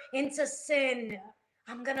deeper into sin. Yep.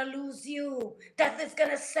 I'm gonna lose you. Death is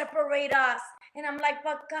gonna separate us." And I'm like,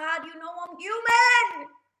 "But God, you know I'm human."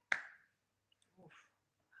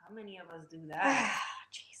 How many of us do that?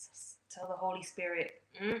 Jesus. Tell the Holy Spirit,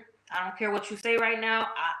 I don't care what you say right now.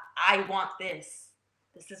 I want this.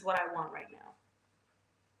 This is what I want right now.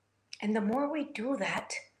 And the more we do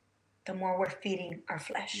that, the more we're feeding our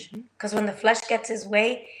flesh. Because when the flesh gets his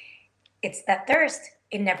way, it's that thirst.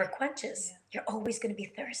 It never quenches. Yeah. You're always going to be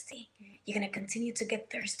thirsty. You're going to continue to get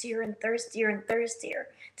thirstier and thirstier and thirstier.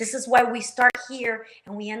 This is why we start here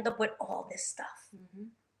and we end up with all this stuff.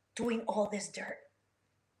 Doing all this dirt.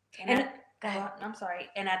 And I'm sorry.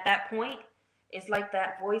 And at that point, it's like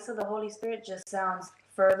that voice of the Holy Spirit just sounds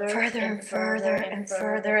further and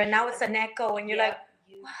further. And now it's an echo, and you're like,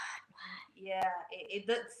 what? Yeah.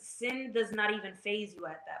 The sin does not even faze you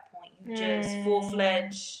at that point. You just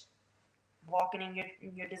full-fledged walking in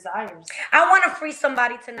your desires. I want to free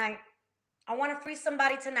somebody tonight.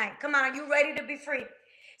 Come on, are you ready to be free?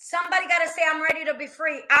 Somebody got to say, I'm ready to be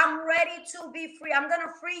free. I'm ready to be free. I'm going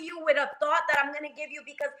to free you with a thought that I'm going to give you,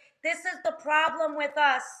 because this is the problem with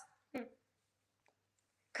us.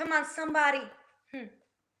 Come on, somebody.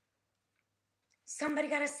 Somebody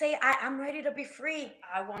got to say, I'm ready to be free.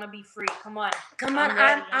 I want to be free. Come on.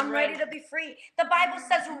 I'm ready to be free. The Bible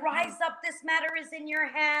says, rise up. This matter is in your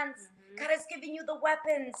hands. God is giving you the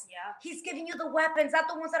weapons. Yeah. He's giving you the weapons,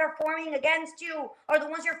 not the ones that are forming against you or the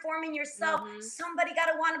ones you're forming yourself. Somebody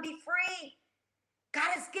got to want to be free.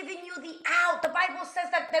 God is giving you the out. The Bible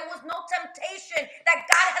says that there was no temptation, that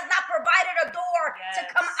God has not provided a door to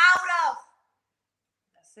come out of.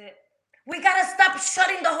 That's it. We got to stop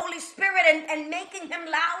shutting the Holy Spirit and making Him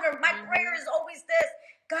louder. My prayer is always this.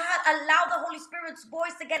 God, allow the Holy Spirit's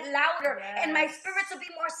voice to get louder, and my spirit to be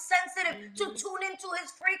more sensitive, to tune into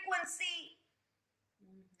His frequency.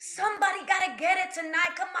 Somebody got to get it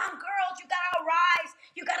tonight. Come on, girls. You got to arise.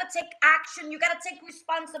 You got to take action. You got to take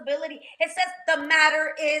responsibility. It says the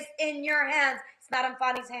matter is in your hands. It's not in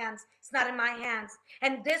Fanny's hands. It's not in my hands.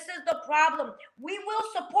 And this is the problem. We will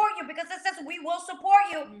support you, because it says we will support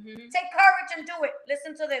you. Take courage and do it.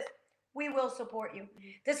 Listen to this. We will support you.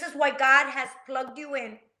 This is why God has plugged you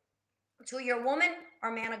in to your woman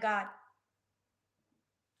or man of God.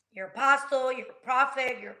 Your apostle, your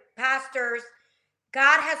prophet, your pastors.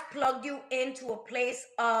 God has plugged you into a place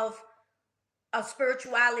of a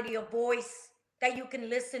spirituality, a voice that you can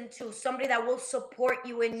listen to, somebody that will support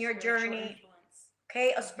you in your journey.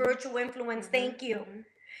 Okay, a spiritual influence. Thank you.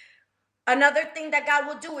 Another thing that God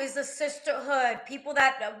will do is a sisterhood, people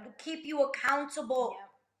that keep you accountable.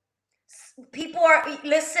 People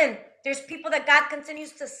listen, there's people that God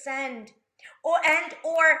continues to send, or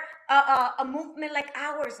a movement like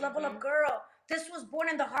ours, Level Up Girl. This was born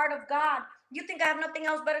in the heart of God. You think I have nothing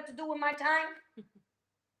else better to do with my time?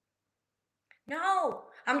 No,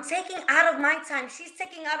 I'm taking out of my time. She's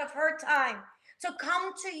taking out of her time to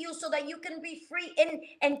come to you so that you can be free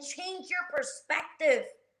and change your perspective.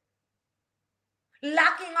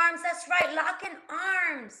 Locking arms, that's right, locking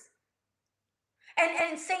arms.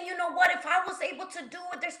 And saying, you know what, if I was able to do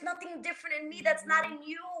it, there's nothing different in me that's not in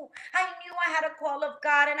you. I knew I had a call of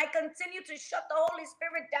God, and I continue to shut the Holy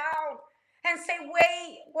Spirit down and say,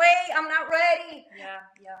 wait, I'm not ready.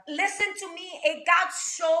 Listen to me. It got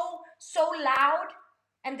so loud.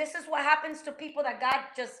 And this is what happens to people that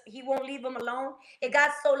God He won't leave them alone. It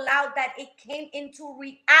got so loud that it came into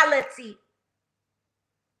reality.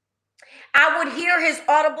 I would hear His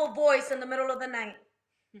audible voice in the middle of the night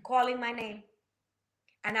calling my name.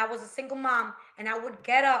 and I was a single mom, and I would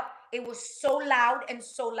get up. It was so loud and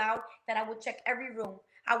so loud that I would check every room.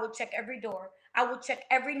 I would check every door. I would check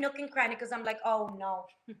every nook and cranny because I'm like, oh no,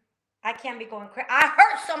 I can't be going crazy. I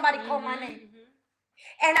heard somebody call my name.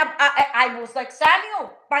 And I was like,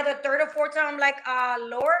 Samuel. By the third or fourth time, I'm like,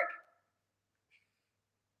 Lord,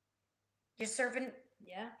 your servant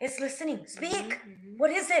is listening. Speak.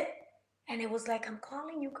 What is it? And it was like, I'm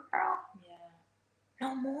calling you, girl.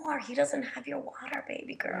 No more. He doesn't have your water,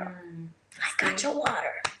 baby girl. I got your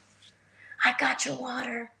water. I got your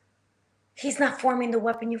water. He's not forming the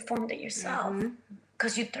weapon. You formed it yourself.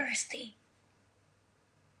 Because you're thirsty.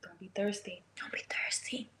 Don't be thirsty. Don't be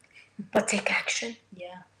thirsty. But take action.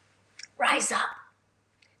 Yeah. Rise up.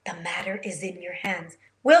 The matter is in your hands.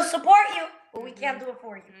 We'll support you, but we can't do it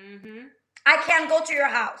for you. I can't go to your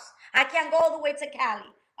house. I can't go all the way to Cali.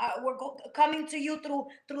 We're coming to you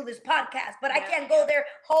through this podcast, but I can't go there,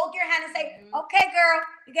 hold your hand and say, okay, girl,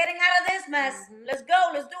 you're getting out of this mess. Let's go.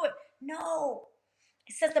 Let's do it. No.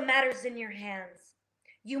 It says the matter is in your hands.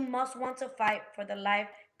 You must want to fight for the life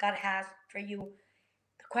God has for you.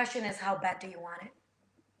 The question is, how bad do you want it?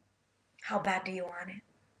 How bad do you want it?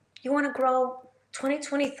 You want to grow?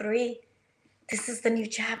 2023. This is the new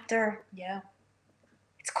chapter. Yeah.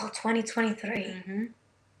 It's called 2023.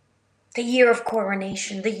 The year of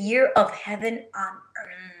coronation, the year of heaven on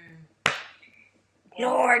earth.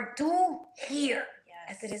 Lord, do here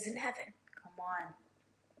as it is in heaven. Come on.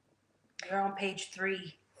 You're on page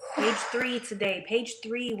 3. Page 3 today. Page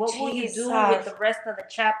 3. What will you do with the rest of the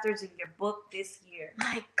chapters in your book this year?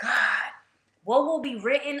 My God. What will be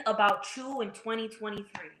written about you in 2023?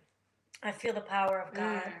 I feel the power of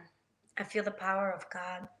God. I feel the power of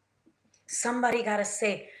God. Somebody got to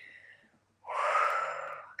say,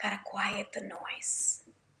 gotta quiet the noise.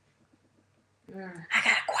 I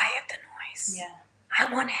gotta quiet the noise. Yeah. I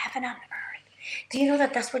want heaven on earth. Do you know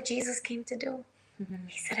that that's what Jesus came to do?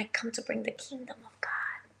 He said, I come to bring the kingdom of God.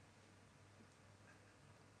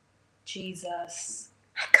 Jesus.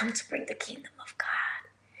 I come to bring the kingdom of God.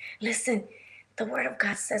 Listen, the word of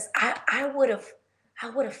God says, I would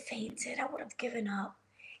have fainted. I would have given up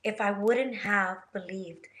if I wouldn't have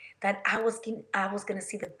believed that I was going to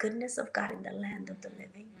see the goodness of God in the land of the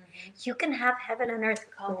living. You can have heaven on earth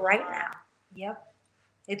right now. Yep.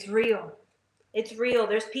 It's real. It's real.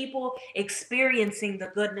 There's people experiencing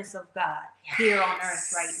the goodness of God here on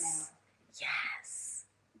earth right now. Yes.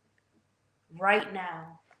 Right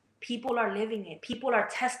now. People are living it. People are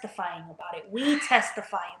testifying about it. We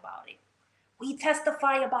testify about it. We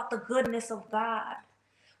testify about the goodness of God.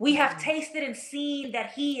 We have tasted and seen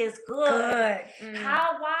that He is good.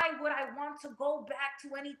 Why would I want to go back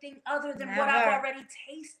to anything other than what I've already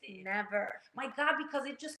tasted? Never. My God, because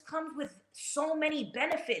it just comes with so many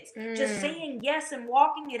benefits. Just saying yes and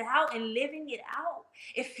walking it out and living it out.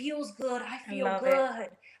 It feels good. I feel good.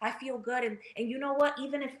 I feel good. And you know what?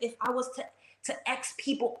 Even if I was to X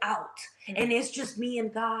people out and it's just me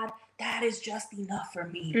and God, that is just enough for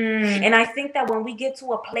me. And I think that when we get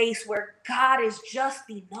to a place where God is just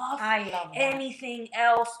enough, I love that. Anything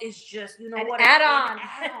else is just, you know, an what? Add-on.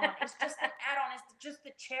 It's just an add-on. It's just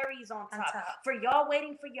the cherries on top. For y'all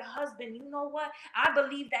waiting for your husband, you know what? I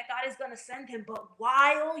believe that God is going to send him. But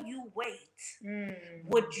while you wait,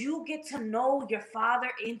 would you get to know your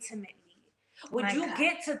Father intimately? Would you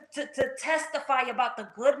get to testify about the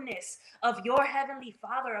goodness of your Heavenly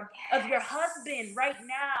Father, of your husband right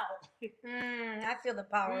now? I feel the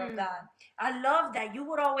power of God. I love that. You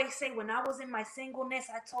would always say, when I was in my singleness,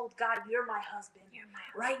 I told God, you're my husband.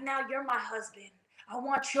 Right now, you're my husband. I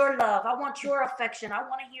want your love. I want your affection. I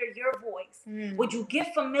want to hear your voice. Would you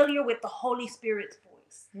get familiar with the Holy Spirit's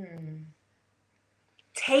voice?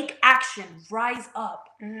 Take action. Rise up.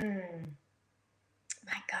 My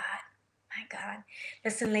God. My God.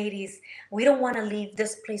 Listen, ladies, we don't want to leave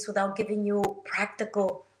this place without giving you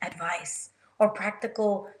practical advice or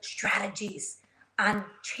practical strategies on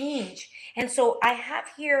change. And so I have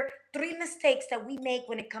here 3 mistakes that we make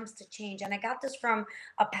when it comes to change. And I got this from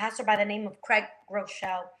a pastor by the name of Craig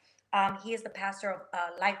Groeschel. He is the pastor of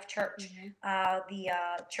Life Church, the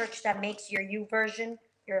church that makes your YouVersion,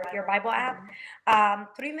 your Bible app.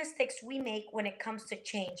 3 mistakes we make when it comes to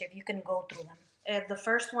change, if you can go through them. The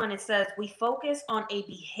first one, it says, we focus on a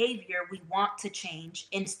behavior we want to change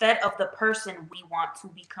instead of the person we want to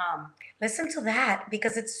become. Listen to that,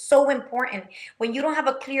 because it's so important. When you don't have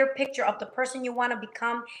a clear picture of the person you want to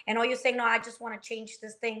become, and all you're saying, no, I just want to change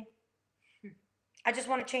this thing. I just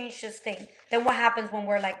want to change this thing. Then what happens when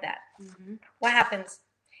we're like that? What happens?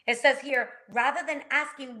 It says here, rather than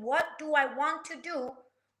asking, what do I want to do?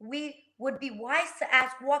 We would be wise to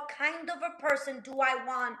ask, what kind of a person do I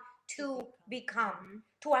want to become?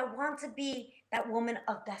 Do I want to be that woman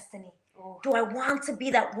of destiny? Oh. Do I want to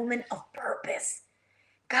be that woman of purpose?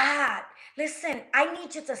 God, listen, I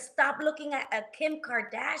need you to stop looking at a Kim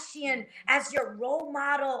Kardashian as your role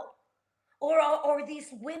model. Or these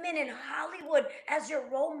women in Hollywood as your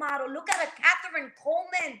role model. Look at a Catherine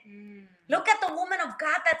Coleman. Look at the woman of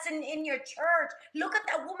God that's in your church. Look at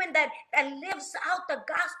that woman that lives out the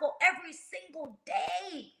gospel every single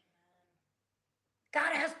day.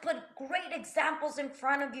 God has put great examples in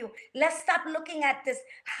front of you. Let's stop looking at this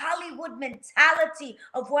Hollywood mentality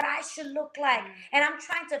of what I should look like. And I'm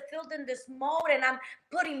trying to fill in this mold, and I'm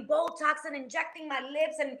putting Botox and injecting my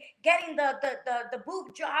lips and getting the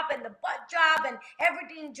boob job and the butt job and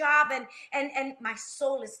everything job, and my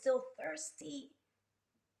soul is still thirsty.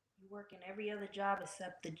 You work in every other job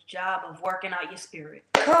except the job of working out your spirit.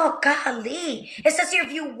 Oh, golly. It says here,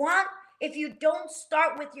 if you don't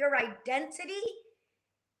start with your identity,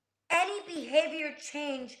 any behavior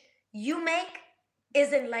change you make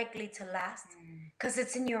isn't likely to last, because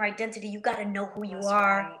it's in your identity. You got to know who you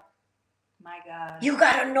are. Right. My God. You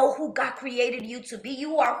got to know who God created you to be.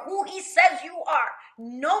 You are who He says you are.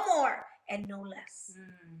 No more and no less.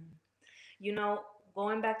 You know,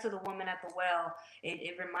 going back to the woman at the well,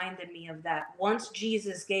 it reminded me of that. Once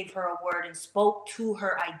Jesus gave her a word and spoke to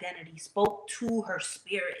her identity, spoke to her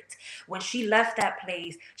spirit, when she left that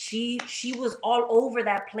place, she was all over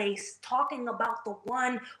that place talking about the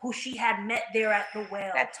one who she had met there at the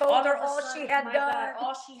well. That told her all she had done. God,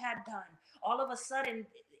 all she had done. All of a sudden,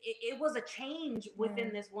 it was a change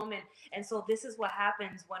within this woman. And so this is what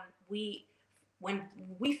happens when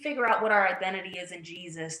we figure out what our identity is in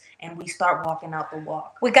Jesus and we start walking out the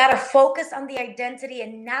walk. We got to focus on the identity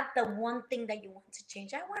and not the one thing that you want to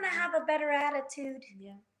change. I want to have a better attitude.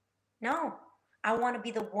 Yeah. No, I want to be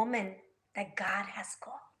the woman that God has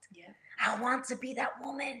called. Yeah. I want to be that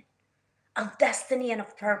woman of destiny and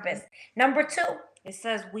of purpose. Number 2. It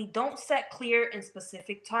says we don't set clear and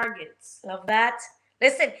specific targets. Love that.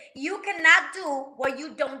 Listen, you cannot do what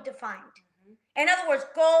you don't define. In other words,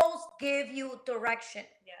 goals give you direction.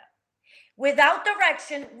 Yeah. Without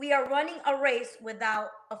direction, we are running a race without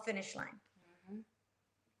a finish line.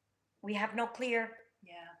 We have no clear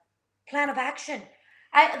plan of action.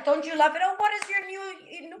 Don't you love it? Oh, what is your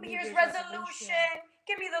New Year's resolution?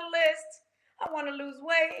 Give me the list. I want to lose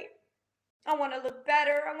weight. I want to look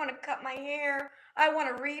better. I want to cut my hair. I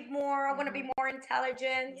want to read more. I want to be more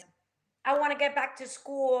intelligent. Yeah. I want to get back to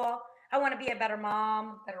school. I want to be a better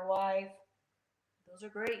mom, better wife. Those are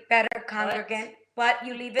great. Better congregant. But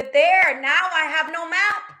you leave it there. Now I have no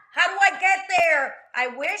map. How do I get there? I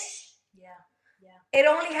wish. Yeah. It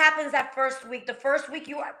only happens that first week. The first week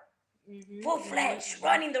you are full-fledged,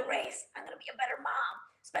 running the race. I'm going to be a better mom,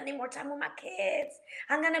 spending more time with my kids.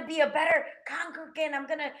 I'm going to be a better congregant. I'm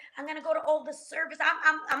going to go to all the service.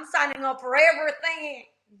 I'm signing up for everything.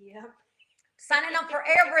 Yeah. Signing up for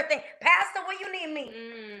everything. Pastor, will you need me?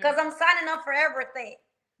 Because I'm signing up for everything.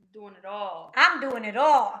 Doing it all. I'm doing it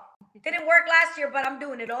all. Didn't work last year, but I'm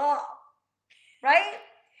doing it all. Right?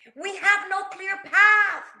 We have no clear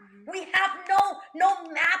path. We have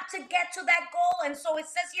no map to get to that goal. And so it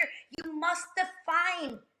says here, you must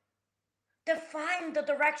define the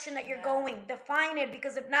direction that you're going. Define it,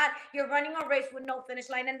 because if not, you're running a race with no finish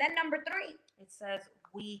line. And then number 3. It says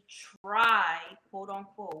we try, quote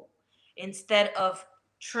unquote, instead of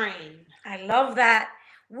train. I love that.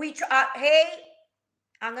 We try. Hey,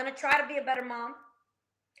 I'm going to try to be a better mom.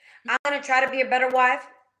 I'm going to try to be a better wife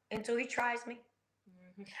until He tries me.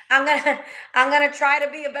 I'm going to try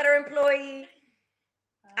to be a better employee.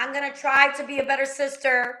 I'm going to try to be a better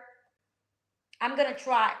sister. I'm going to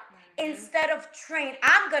try. Instead of train,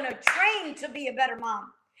 I'm going to train to be a better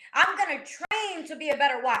mom. I'm going to train to be a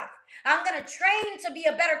better wife. I'm going to train to be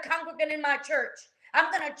a better congregant in my church.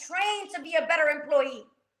 I'm going to train to be a better employee.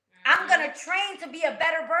 I'm going to train to be a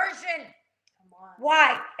better version.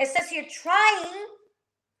 Why? It says here, trying,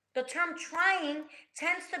 the term trying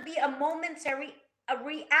tends to be a momentary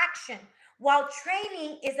reaction, while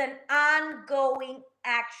training is an ongoing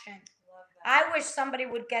action. I wish somebody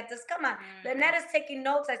would get this. Come on. Lynette is taking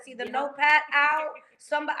notes. I see the notepad out.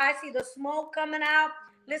 I see the smoke coming out.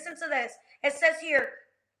 Listen to this. It says here,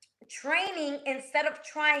 training instead of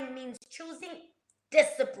trying means choosing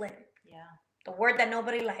discipline. Yeah. The word that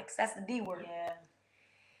nobody likes. That's the D word. Yeah.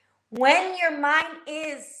 When your mind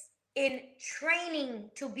is in training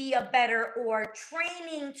to be a better, or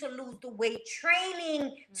training to lose the weight,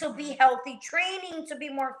 training to be healthy, training to be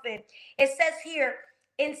more fit, it says here,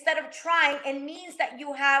 instead of trying, it means that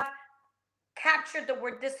you have captured the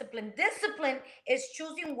word discipline. Discipline is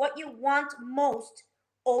choosing what you want most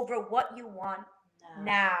over what you want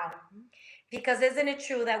now. Because isn't it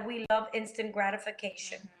true that we love instant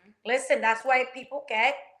gratification? Mhm. Listen, that's why people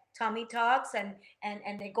get tummy tucks and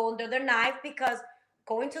they go under their knife because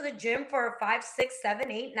going to the gym for 5, 6,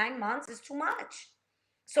 7, 8, 9 months is too much.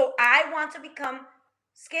 So I want to become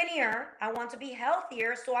skinnier. I want to be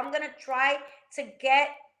healthier. So I'm gonna try to get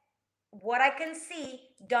what I can see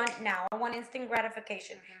done now. I want instant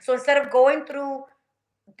gratification. So instead of going through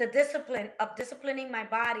the discipline of disciplining my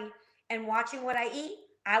body and watching what I eat,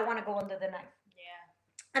 I want to go under the knife.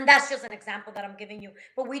 Yeah. And that's just an example that I'm giving you.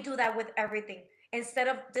 But we do that with everything. Instead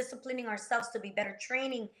of disciplining ourselves to be better,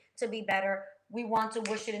 training to be better, we want to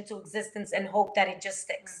wish it into existence and hope that it just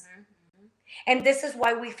sticks. And this is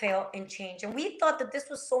why we fail in change. And we thought that this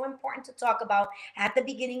was so important to talk about at the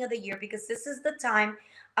beginning of the year because this is the time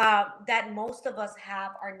that most of us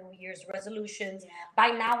have our New Year's resolutions. Yeah. By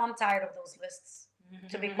now, I'm tired of those lists,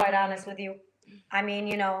 to be quite honest with you. I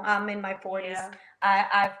mean, I'm in my 40s. Yeah.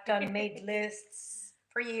 I've done made lists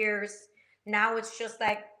for years. Now it's just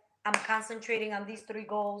like I'm concentrating on these 3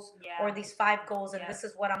 goals Yeah. or these 5 goals, and Yeah. this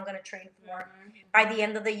is what I'm going to train for. Mhm. By the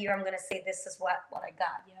end of the year, I'm going to say, this is what I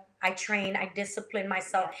got. Yeah. I train, I discipline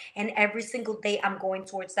myself, and every single day I'm going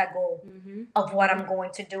towards that goal Mhm. of what I'm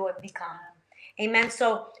going to do and become. Amen.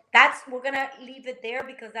 So we're gonna leave it there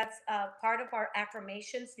because that's part of our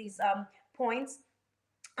affirmations. These points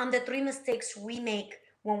on the 3 mistakes we make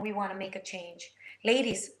when we want to make a change.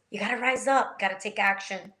 Ladies, you gotta rise up, gotta take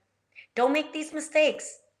action. Don't make these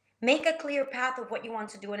mistakes. Make a clear path of what you want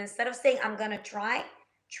to do, and instead of saying I'm gonna try,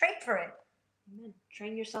 trade for it. Amen.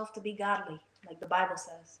 Train yourself to be godly, like the Bible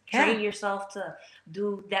says. Yeah. Train yourself to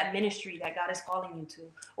do that ministry that God is calling you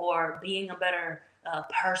to, or being a better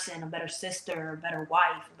person, a better sister, a better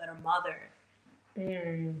wife, a better mother.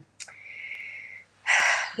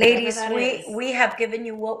 Ladies, that is. we have given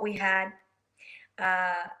you what we had.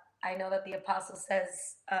 I know that the apostle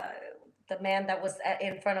says the man that was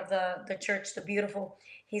in front of the church, the beautiful,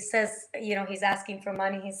 he says, he's asking for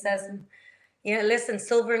money. He says, listen,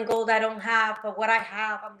 silver and gold I don't have, but what I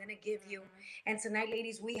have, I'm going to give you. And tonight,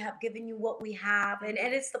 ladies, we have given you what we have, and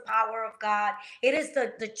it's the power of God. It is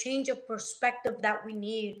the change of perspective that we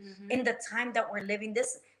need in the time that we're living.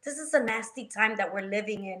 This is a nasty time that we're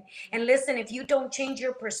living in. And listen, if you don't change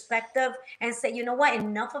your perspective and say, you know what,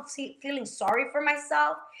 enough of feeling sorry for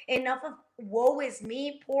myself, enough of woe is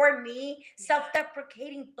me, poor me,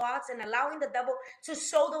 self-deprecating thoughts, and allowing the devil to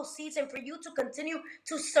sow those seeds and for you to continue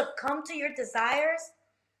to succumb to your desires,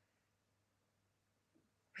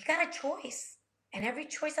 we got a choice. And every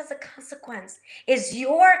choice has a consequence. Is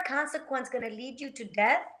your consequence going to lead you to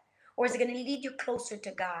death, or is it going to lead you closer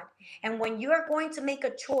to God? And when you are going to make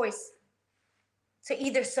a choice to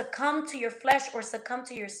either succumb to your flesh or succumb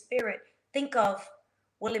to your spirit, think of,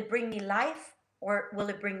 will it bring me life or will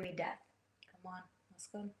it bring me death? Come on, that's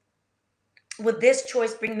good. Would this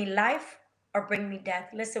choice bring me life or bring me death?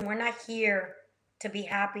 Listen, we're not here to be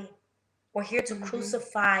happy. We're here to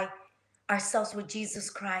crucify ourselves with Jesus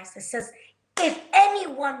Christ. It says, if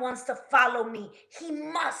anyone wants to follow me, he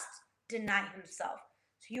must deny himself.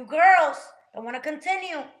 So you girls that want to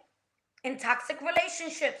continue in toxic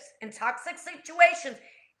relationships, in toxic situations,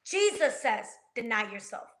 Jesus says, deny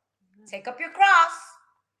yourself. Take up your cross.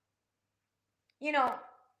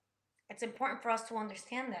 It's important for us to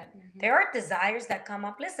understand that. There are desires that come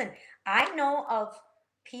up. Listen, I know of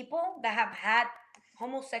people that have had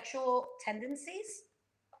homosexual tendencies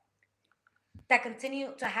that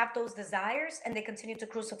continue to have those desires, and they continue to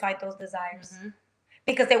crucify those desires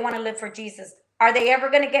because they want to live for Jesus. Are they ever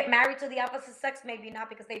going to get married to the opposite sex? Maybe not,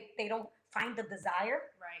 because they don't find the desire.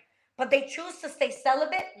 Right. But they choose to stay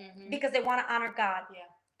celibate because they want to honor God. Yeah.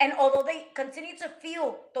 And although they continue to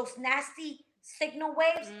feel those nasty signal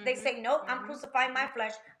waves, they say, nope, I'm crucifying my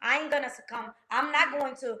flesh. I ain't going to succumb. I'm not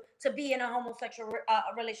going to be in a homosexual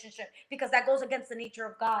relationship because that goes against the nature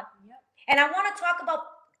of God. Yep. And I want to talk about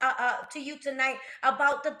to you tonight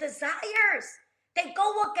about the desires. They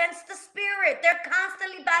go against the spirit. They're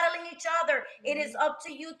constantly battling each other. It is up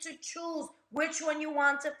to you to choose which one you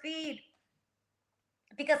want to feed.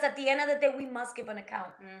 Because at the end of the day, we must give an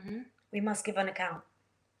account. We must give an account.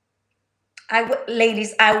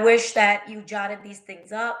 Ladies, I wish that you jotted these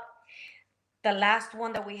things up. The last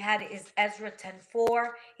one that we had is Ezra 10:4.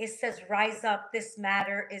 It says, rise up, this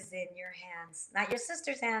matter is in your hands. Not your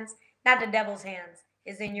sister's hands, not the devil's hands.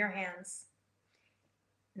 Is in your hands.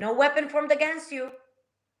 No weapon formed against you.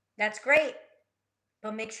 That's great.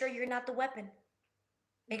 But make sure you're not the weapon.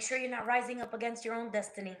 Make sure you're not rising up against your own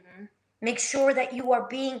destiny. Make sure that you are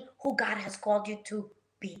being who God has called you to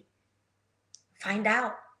be. Find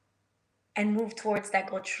out and move towards that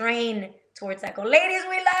goal. Train towards Echo. Ladies,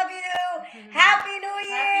 we love you. Happy New Year. Happy New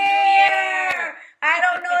Year. I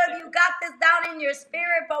don't know if you got this down in your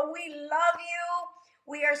spirit, but we love you.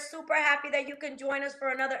 We are super happy that you can join us for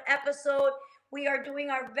another episode. We are doing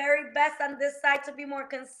our very best on this side to be more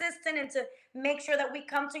consistent and to make sure that we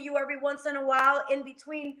come to you every once in a while in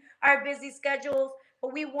between our busy schedules.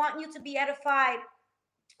 But we want you to be edified.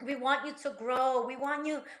 We want you to grow. We want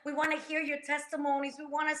to hear your testimonies. We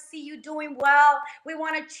want to see you doing well. We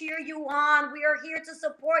want to cheer you on. We are here to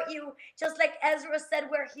support you. Just like Ezra said,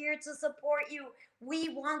 we're here to support you. We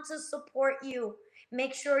want to support you.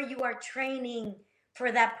 Make sure you are training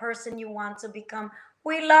for that person you want to become.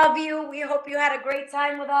 We love you. We hope you had a great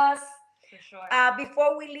time with us. For sure.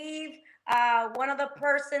 Before we leave, one of the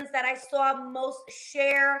persons that I saw most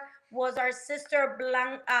share was our sister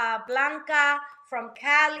Blanca from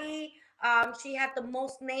Cali. She had the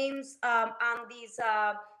most names on these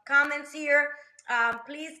comments here.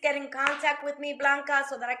 Please get in contact with me, Blanca,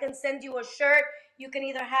 so that I can send you a shirt. You can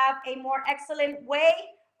either have a more excellent way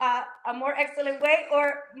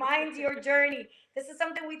or mind your journey. This is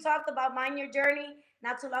something we talked about, mind your journey.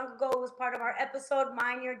 Not too long ago, it was part of our episode,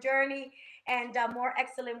 mind your journey, and a more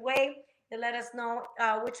excellent way. To let us know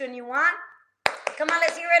which one you want. Come on,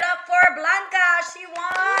 let's hear it up for Blanca. She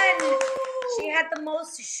won. She had the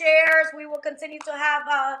most shares. We will continue to have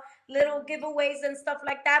little giveaways and stuff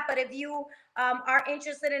like that. But if you are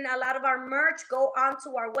interested in a lot of our merch, go on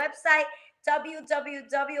to our website,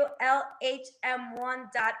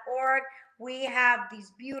 www.lhm1.org. We have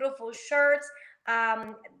these beautiful shirts.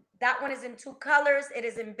 That one is in 2 colors. It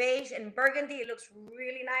is in beige and burgundy. It looks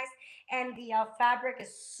really nice. And the fabric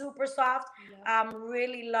is super soft. Yeah. I'm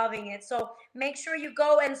really loving it. So make sure you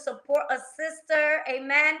go and support a sister.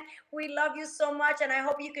 Amen. We love you so much. And I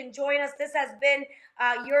hope you can join us. This has been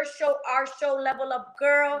your show, our show, Level Up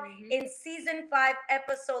Girl, in season 5,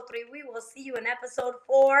 episode 3. We will see you in episode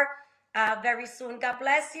 4 very soon. God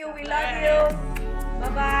bless you. We love you.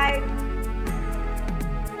 Bye-bye.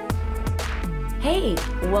 Hey,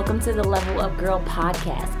 welcome to the Level Up Girl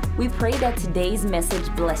podcast. We pray that today's message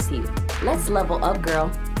bless you. Let's level up, girl.